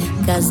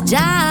 'cause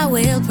Jah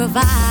will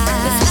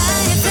provide. This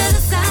life is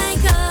a cycle.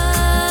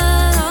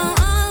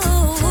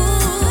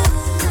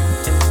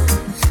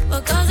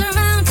 What goes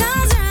around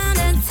comes round,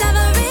 and it's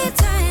ever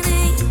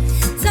returning.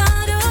 So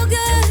do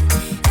good,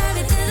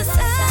 everything's a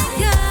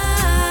cycle.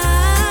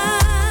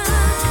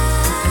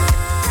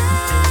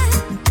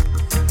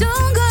 Do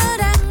good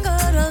and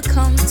good will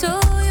come to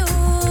you.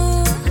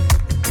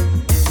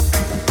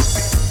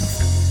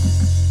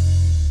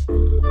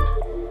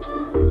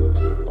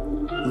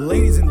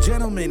 Ladies and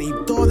gentlemen, y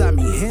toda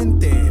mi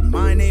gente,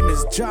 my name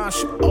is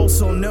Josh,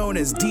 also known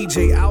as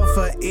DJ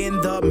Alpha in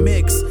the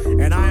Mix,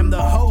 and I am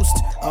the host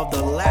of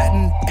the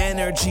Latin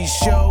Energy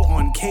Show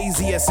on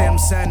KZSM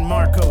San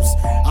Marcos.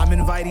 I'm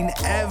inviting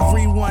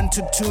everyone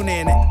to tune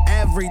in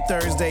every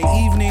Thursday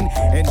evening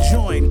and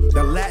join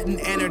the Latin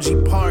Energy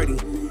Party.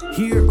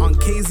 Here on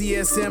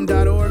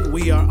KZSM.org,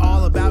 we are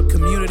all about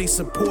community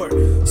support.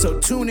 So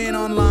tune in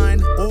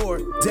online or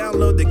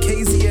download the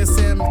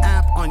KZSM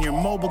app on your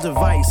mobile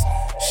device.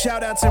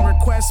 Shout outs and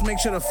requests, make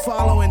sure to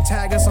follow and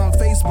tag us on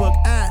Facebook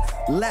at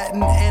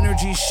Latin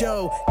Energy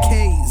Show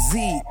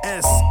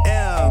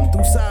KZSM.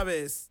 Tú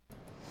sabes.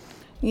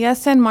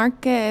 Yes, and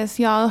Marcus,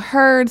 y'all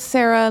heard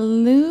Sarah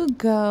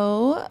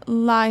Lugo,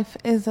 Life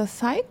is a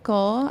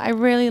Cycle. I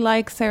really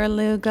like Sarah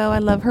Lugo. I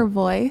love her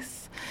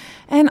voice.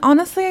 And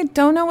honestly, I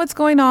don't know what's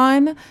going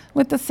on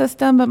with the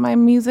system, but my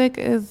music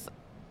is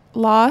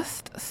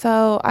lost.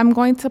 So I'm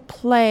going to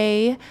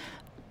play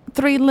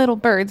Three Little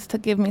Birds to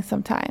give me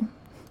some time.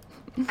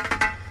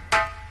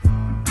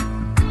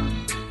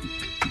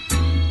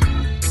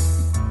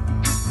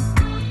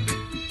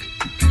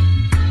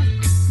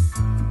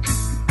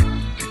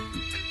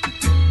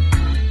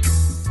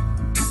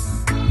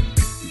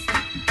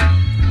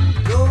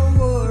 Don't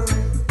worry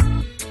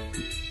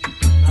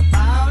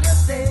about a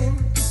thing,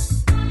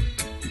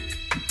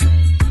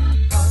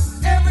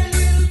 'cause every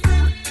little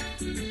thing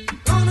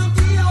gonna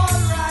be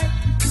alright.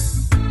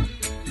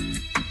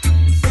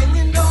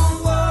 Singing,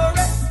 don't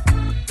worry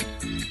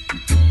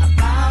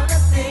about a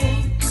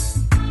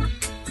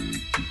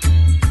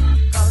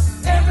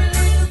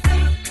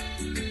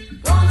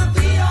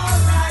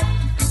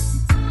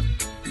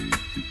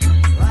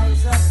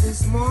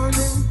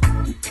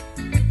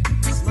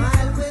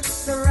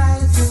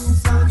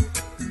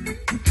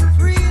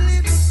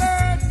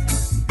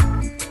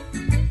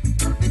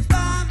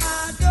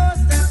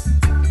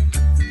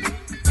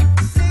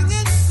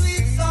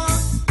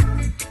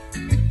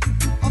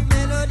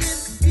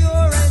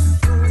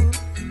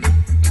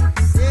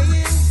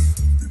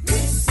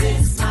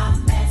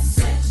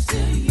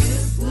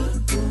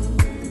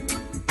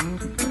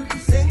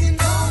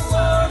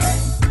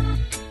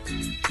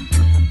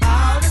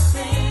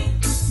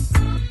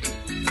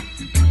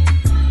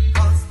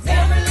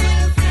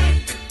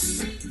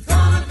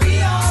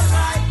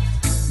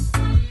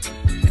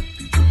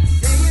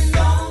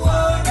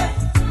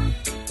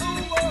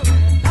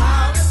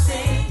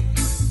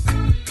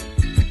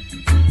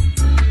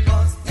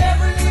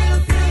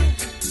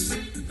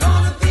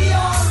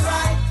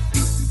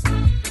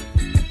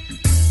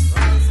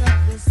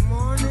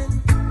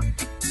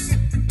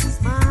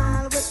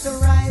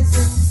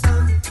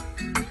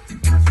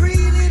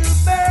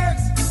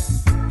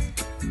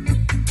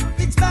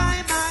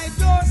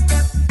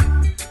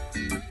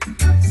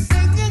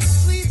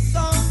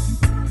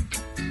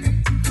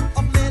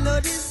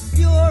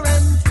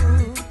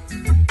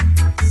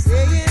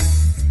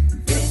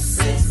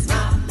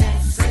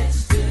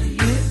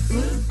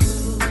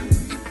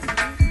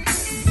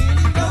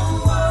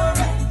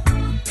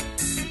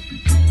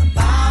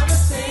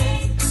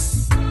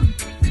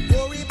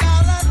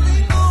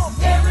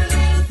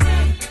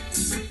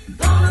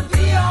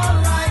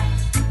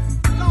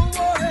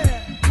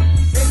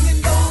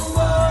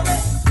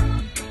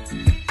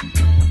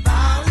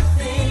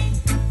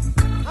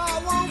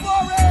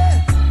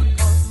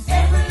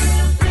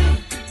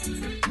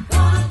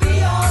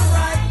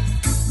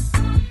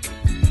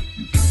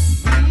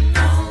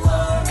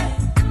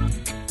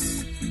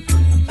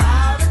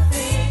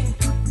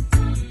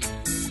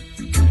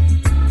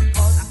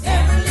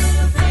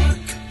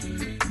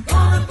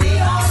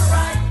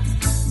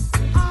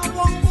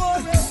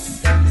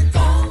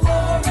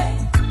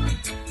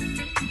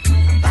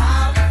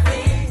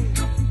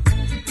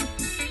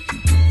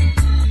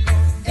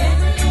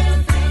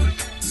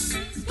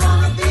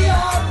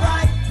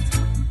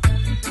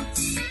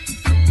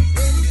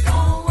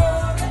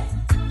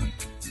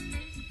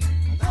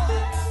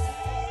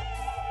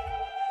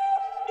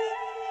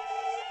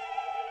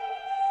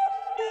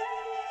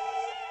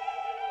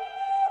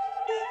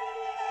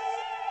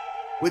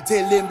We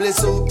tell them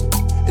bless up.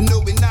 And no,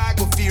 we not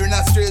go fear,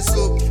 not stress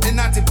up. And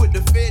not to put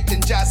the faith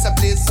in just a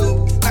bless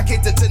up. Not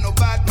cater to no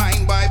bad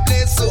mind, by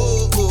bless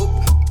up.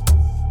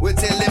 We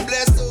tell them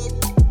bless up.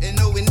 And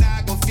no, we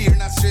not go fear,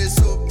 not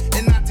stress up.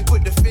 And not to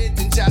put the faith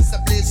in just a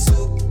bless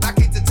up. Not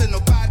cater to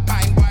no bad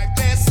mind, by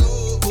bless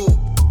up.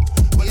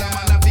 Well, I'm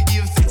gonna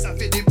forgive things. I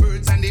feed the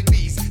birds and the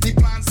bees. The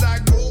plants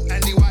are grow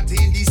and the water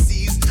in the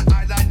seas.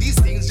 All of these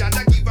things, Jah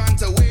give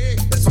unto way.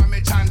 That's why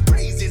me chant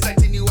praises. I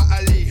tell you what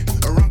I lay.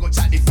 Rango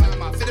chat the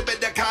farmer, for the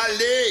better call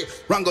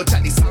it. Rango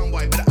chat the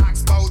soundboy, but the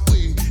ask about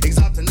we.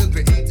 Exalting the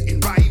creator in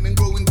rhyme and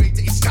growing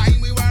greater each time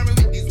we worry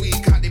with these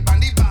weak. Can't dip on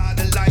the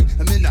borderline.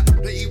 I mean, I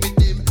play with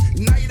them.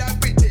 Neither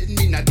pretend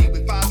me not deal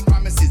with false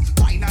promises.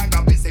 Why not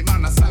got busy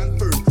man, I stand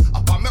firm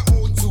up on my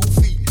own 2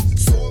 feet.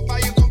 So far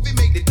you come to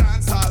make the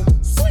dance hall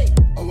sweet.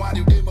 Oh, what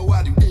do them, oh,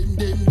 what do them.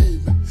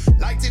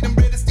 Like to them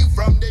brothers steal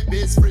from their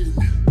best friend.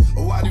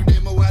 Oh, what do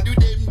them, oh, what do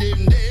them.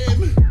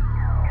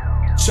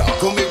 Shall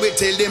come here, we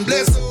tell them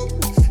bless up.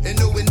 And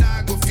no, we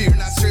not go fear,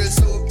 not stress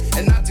up.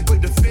 And not to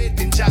put the faith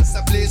in just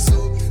a place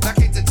up. Not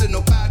cater to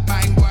no bad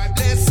mind, boy,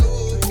 bless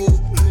up.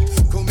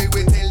 Come here,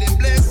 we tell them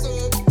bless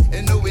up.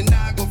 And no, we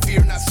not go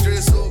fear, not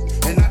stress up.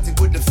 And not to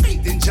put the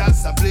faith in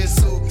just a place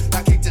up.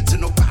 Not cater to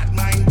no bad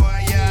mind,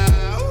 boy,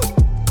 yeah.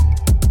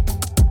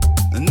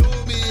 No,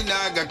 me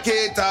not go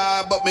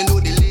cater, but me know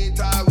the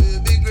later will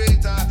be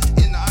greater.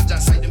 In the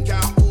just side, them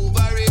can't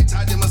overrate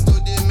her. They must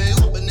study me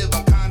up and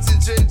never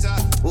concentrate her.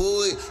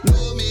 Oh,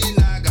 no, me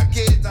not got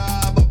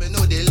cater, but me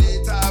know the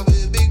later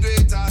will be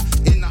greater.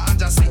 In the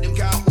just side, them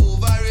can't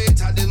overrate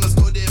her. They must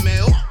study me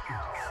up.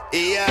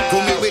 Yeah.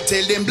 Come here, we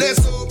tell them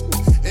bless up.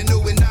 And no,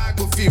 we not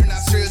go fear,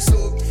 not stress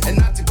up. And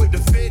not to put the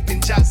faith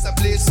in just a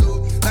place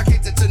up. Not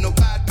cater to no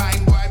bad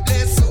mind, boy,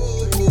 bless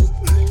up.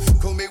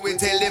 Come here, we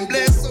tell them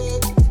bless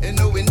up. And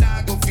no, we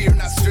not go fear,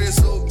 not stress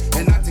up.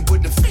 And not to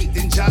put the faith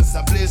in just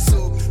a place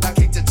up. Not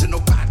cater to no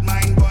bad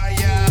mind, boy,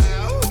 yeah.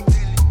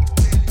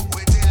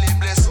 We tell him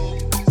bless up.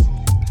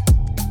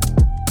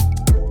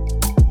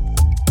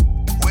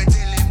 We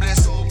tell him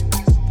bless up.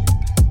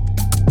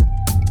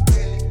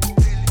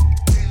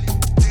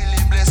 Tell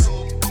him bless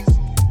up.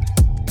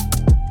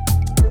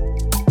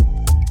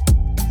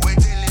 We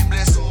tell him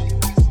bless up.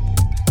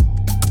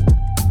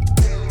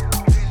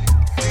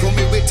 Come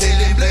here, we tell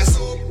him bless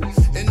up.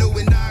 And no,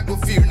 we not go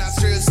fear, not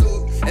stress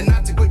up. And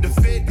not to put the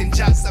faith in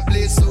just a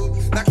place up.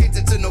 Not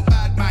cater to no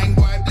bad mind,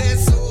 boy,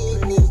 bless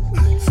up.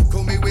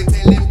 Come here, we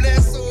tell him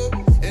bless up.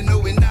 And no,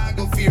 we not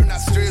go fear,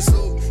 not stress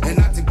up. And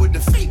not to put the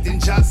faith in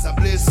just a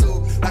place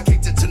up. Not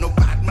cater to no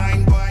bad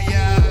mind, boy,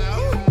 yeah.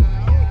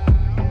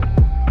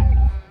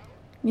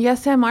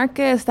 Yes, and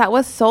Marcus, that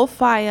was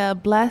Soulfire,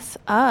 Bless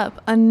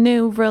Up, a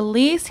new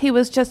release. He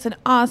was just in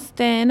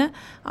Austin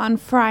on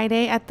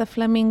Friday at the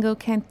Flamingo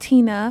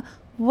Cantina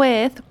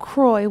with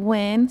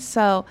Kroywen.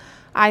 So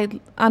I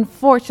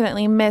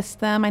unfortunately missed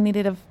them. I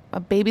needed a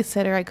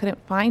babysitter. I couldn't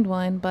find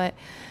one, but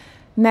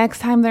next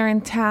time they're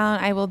in town,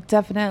 I will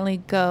definitely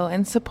go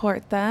and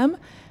support them.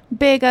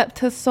 Big up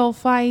to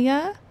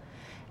Soulfire.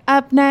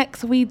 Up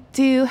next, we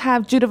do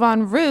have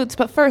Judavon Roots,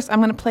 but first I'm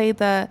going to play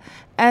the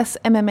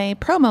SMMA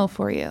promo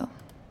for you.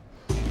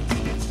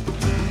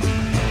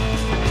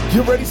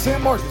 Get ready,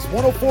 San Marcos.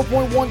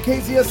 104.1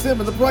 KZSM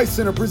and the Price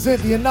Center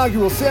present the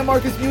inaugural San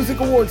Marcos Music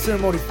Awards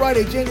Ceremony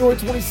Friday, January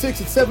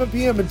 26th at 7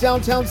 p.m. in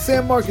downtown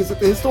San Marcos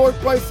at the historic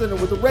Price Center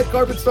with the red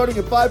carpet starting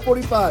at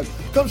 5:45.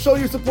 Come show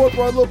your support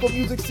for our local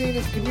music scene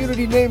as the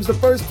community names the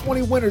first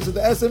 20 winners of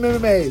the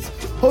SMMAs.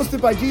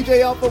 Hosted by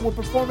DJ Alpha with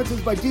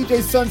performances by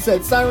DJ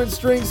Sunset, Siren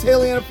Strings,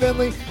 Haley Anna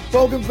Finley,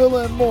 Bogan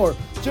Villa, and more.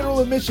 General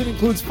admission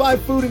includes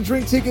 5 food and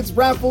drink tickets,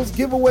 raffles,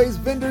 giveaways,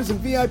 vendors, and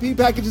VIP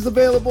packages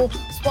available.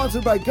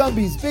 Sponsored by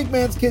Gumby's, Big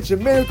Man's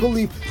Kitchen, Miracle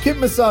Leaf, Kip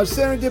Massage,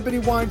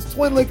 Serendipity Wines,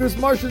 Twin Liquors,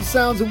 Martian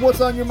Sounds, and What's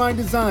on Your Mind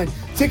Design.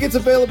 Tickets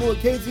available at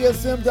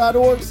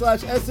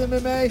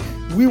kzsm.org/SMMA.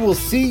 We will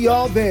see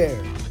y'all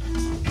there.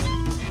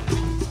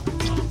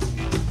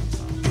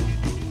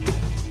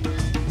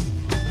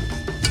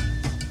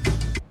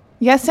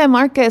 Yes, and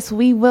Marcus,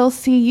 we will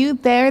see you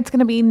there. It's going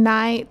to be a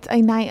night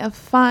of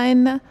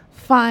fun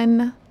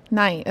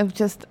night of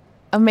just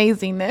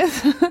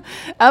amazingness.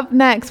 Up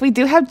next, we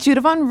do have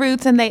Judavon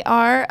Roots, and they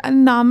are a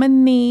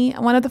nominee,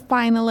 one of the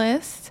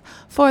finalists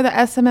for the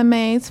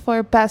SMMAs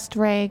for Best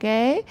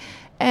Reggae.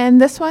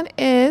 And this one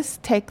is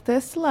Take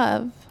This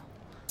Love.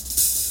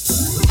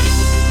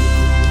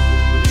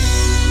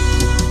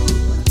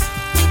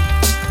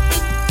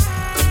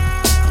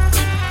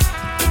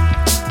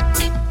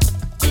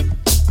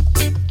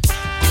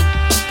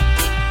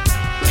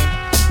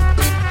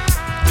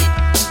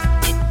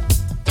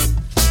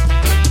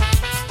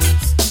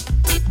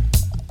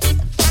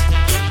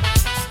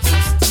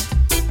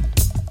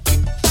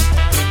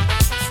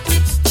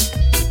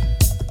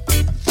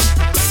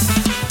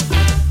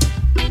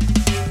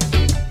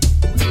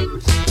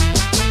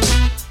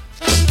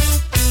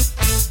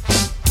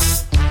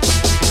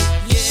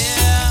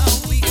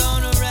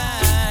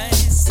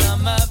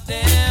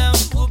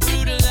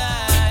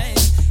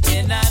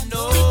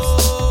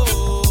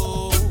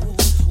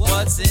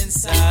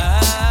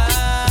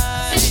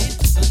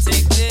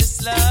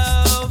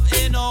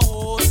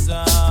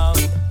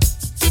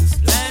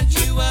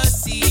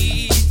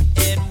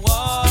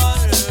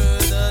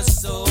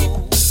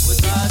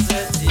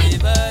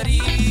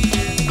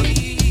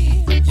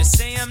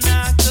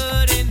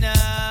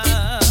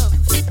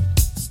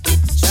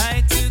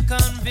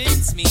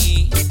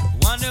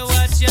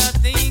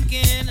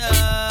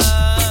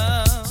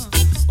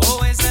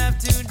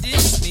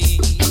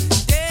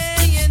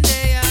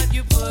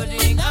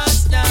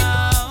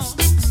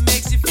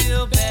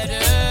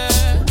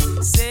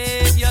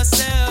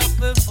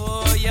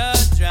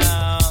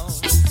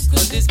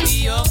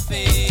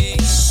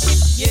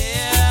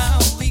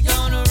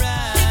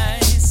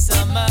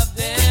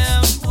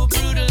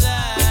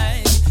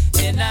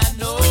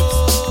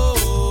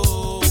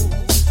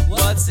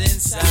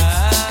 inside.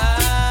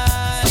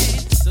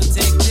 So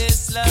take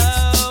this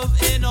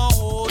love in a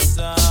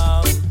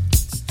wholesome,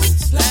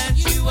 plant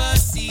you a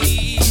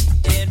seed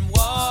and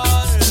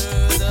water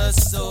the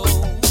soul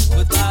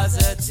with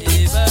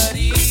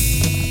positivity.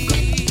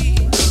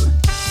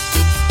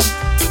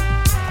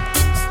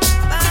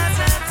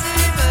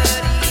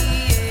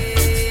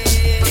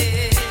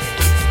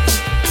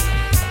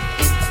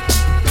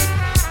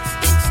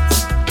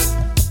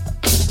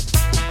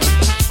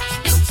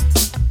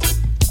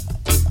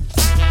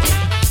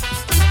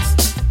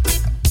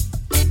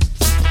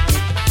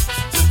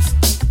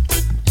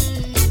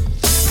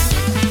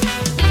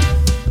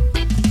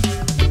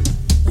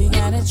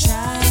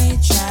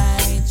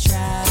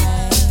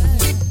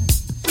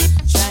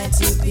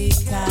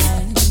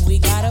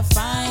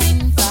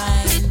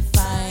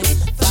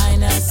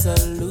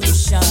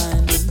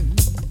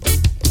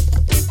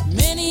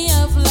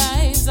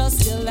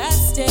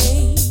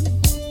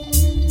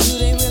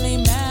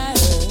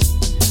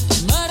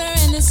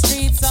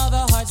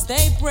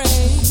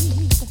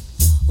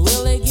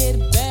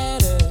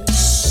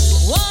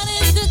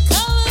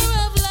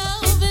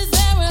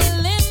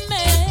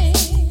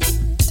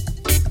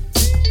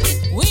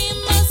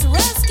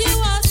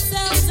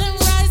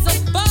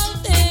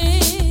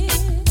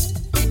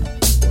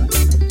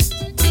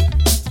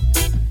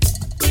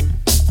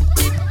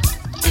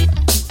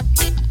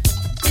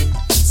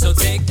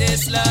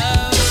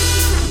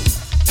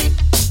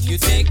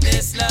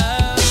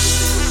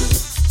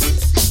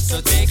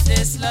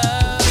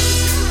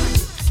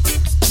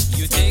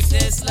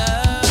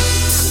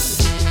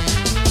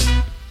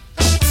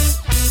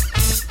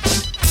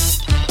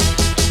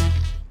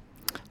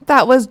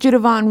 That was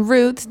Judavon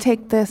Roots,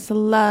 Take This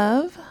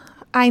Love.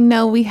 I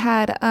know we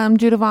had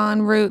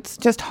Judavon Roots,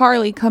 just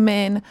Harley, come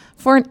in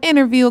for an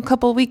interview a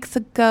couple weeks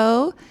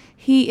ago.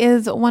 He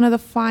is one of the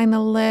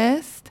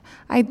finalists.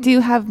 I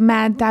do have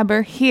Mad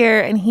Dabber here,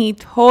 and he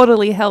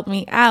totally helped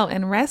me out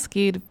and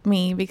rescued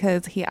me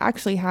because he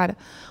actually had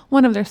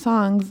one of their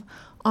songs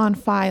on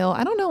file.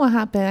 I don't know what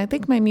happened. I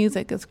think my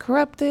music is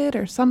corrupted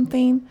or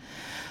something,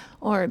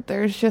 or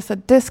there's just a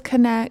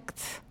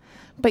disconnect.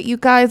 But you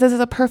guys, this is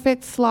a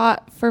perfect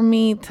slot for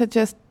me to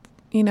just,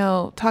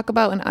 talk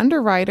about an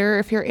underwriter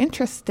if you're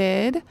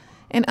interested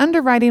in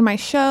underwriting my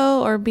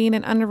show or being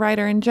an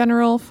underwriter in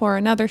general for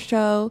another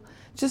show.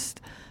 Just,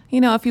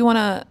 if you want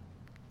to,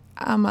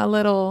 a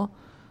little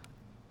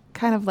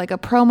kind of like a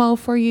promo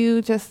for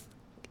you, just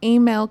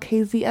email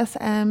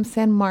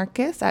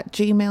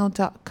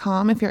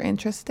kzsmsanmarcus@gmail.com if you're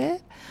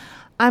interested.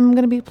 I'm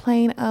going to be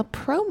playing a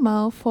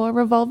promo for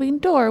Revolving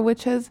Door,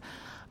 which is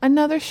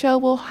another show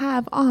we'll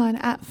have on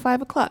at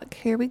 5 o'clock.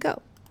 Here we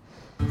go.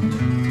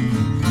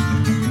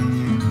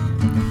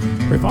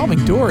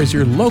 Revolving Door is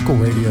your local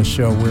radio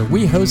show where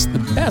we host the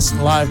best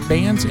live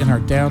bands in our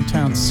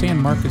downtown San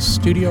Marcos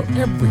studio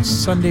every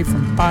Sunday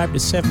from 5 to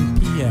 7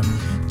 p.m.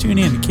 Tune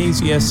in to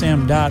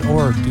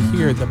kzsm.org to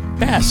hear the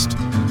best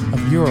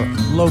of your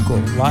local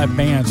live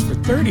bands for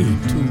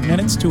 32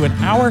 minutes to an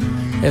hour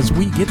as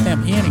we get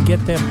them in and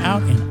get them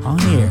out and on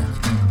air.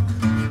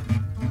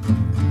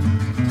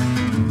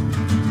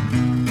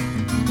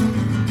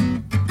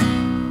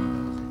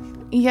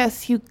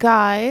 Yes, you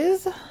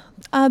guys.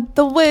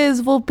 The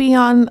Wiz will be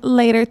on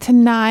later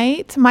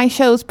tonight. My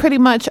show's pretty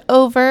much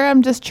over.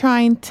 I'm just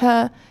trying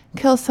to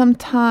kill some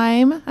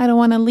time. I don't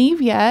want to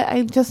leave yet.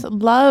 I just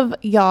love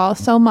y'all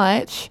so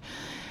much.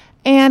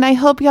 And I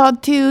hope y'all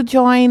do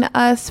join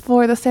us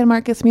for the San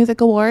Marcos Music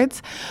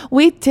Awards.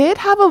 We did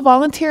have a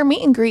volunteer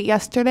meet and greet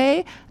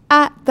yesterday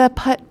at the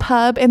Putt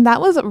Pub, and that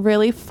was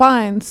really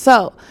fun.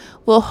 So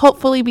we'll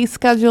hopefully be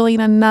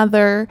scheduling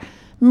another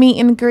meet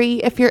and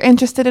greet. If you're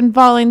interested in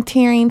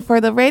volunteering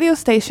for the radio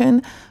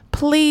station,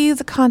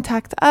 please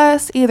contact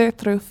us either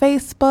through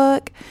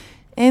Facebook,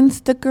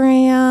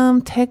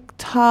 Instagram,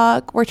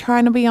 TikTok. We're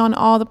trying to be on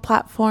all the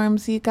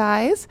platforms, you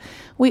guys.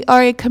 We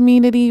are a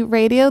community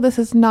radio. This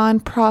is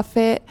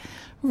non-profit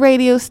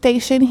radio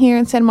station here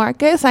in San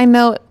Marcos. I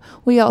know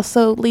we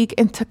also leak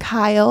into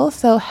Kyle,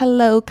 so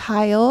hello,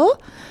 Kyle.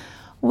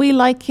 We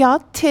like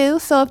y'all too,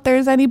 so if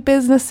there's any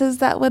businesses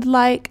that would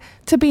like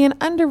to be an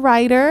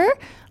underwriter,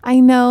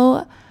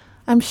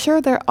 I'm sure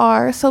there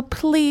are, so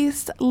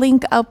please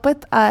link up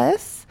with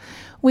us.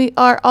 We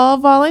are all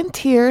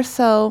volunteers,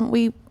 so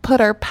we put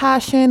our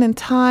passion and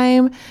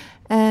time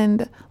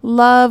and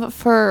love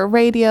for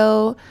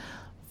radio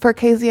for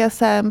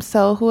KZSM.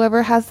 So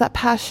whoever has that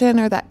passion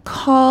or that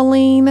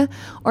calling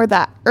or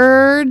that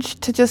urge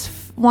to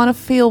just want to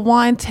feel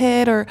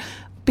wanted or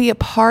be a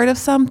part of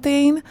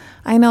something,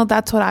 I know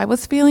that's what I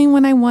was feeling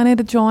when I wanted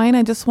to join.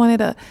 I just wanted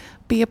to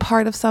be a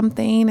part of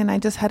something, and I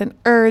just had an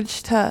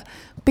urge to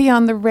be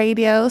on the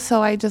radio,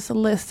 so I just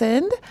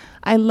listened.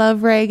 I love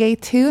reggae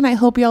too, and I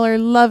hope y'all are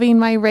loving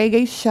my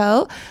reggae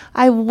show.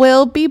 I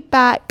will be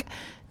back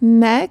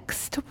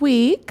next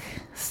week,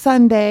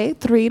 Sunday,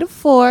 3 to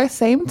 4,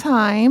 same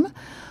time.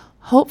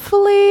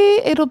 Hopefully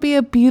it'll be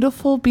a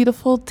beautiful,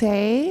 beautiful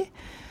day,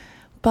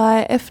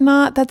 but if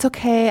not, that's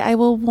okay. I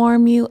will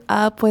warm you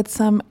up with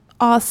some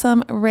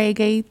awesome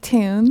reggae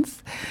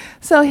tunes.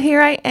 So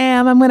here I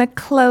am. I'm going to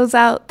close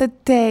out the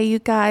day, you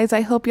guys.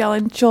 I hope y'all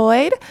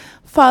enjoyed.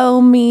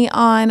 Follow me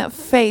on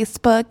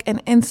Facebook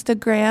and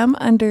Instagram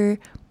under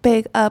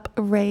Big Up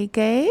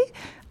Reggae.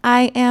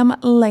 I am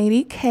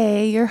Lady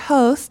K, your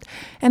host.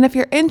 And if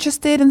you're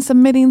interested in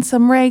submitting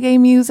some reggae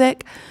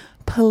music,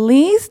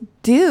 please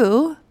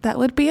do. That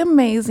would be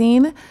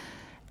amazing.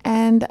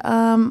 And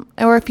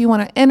or if you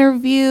want to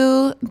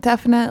interview,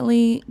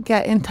 definitely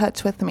get in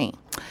touch with me.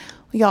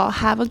 Y'all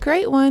have a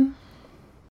great one.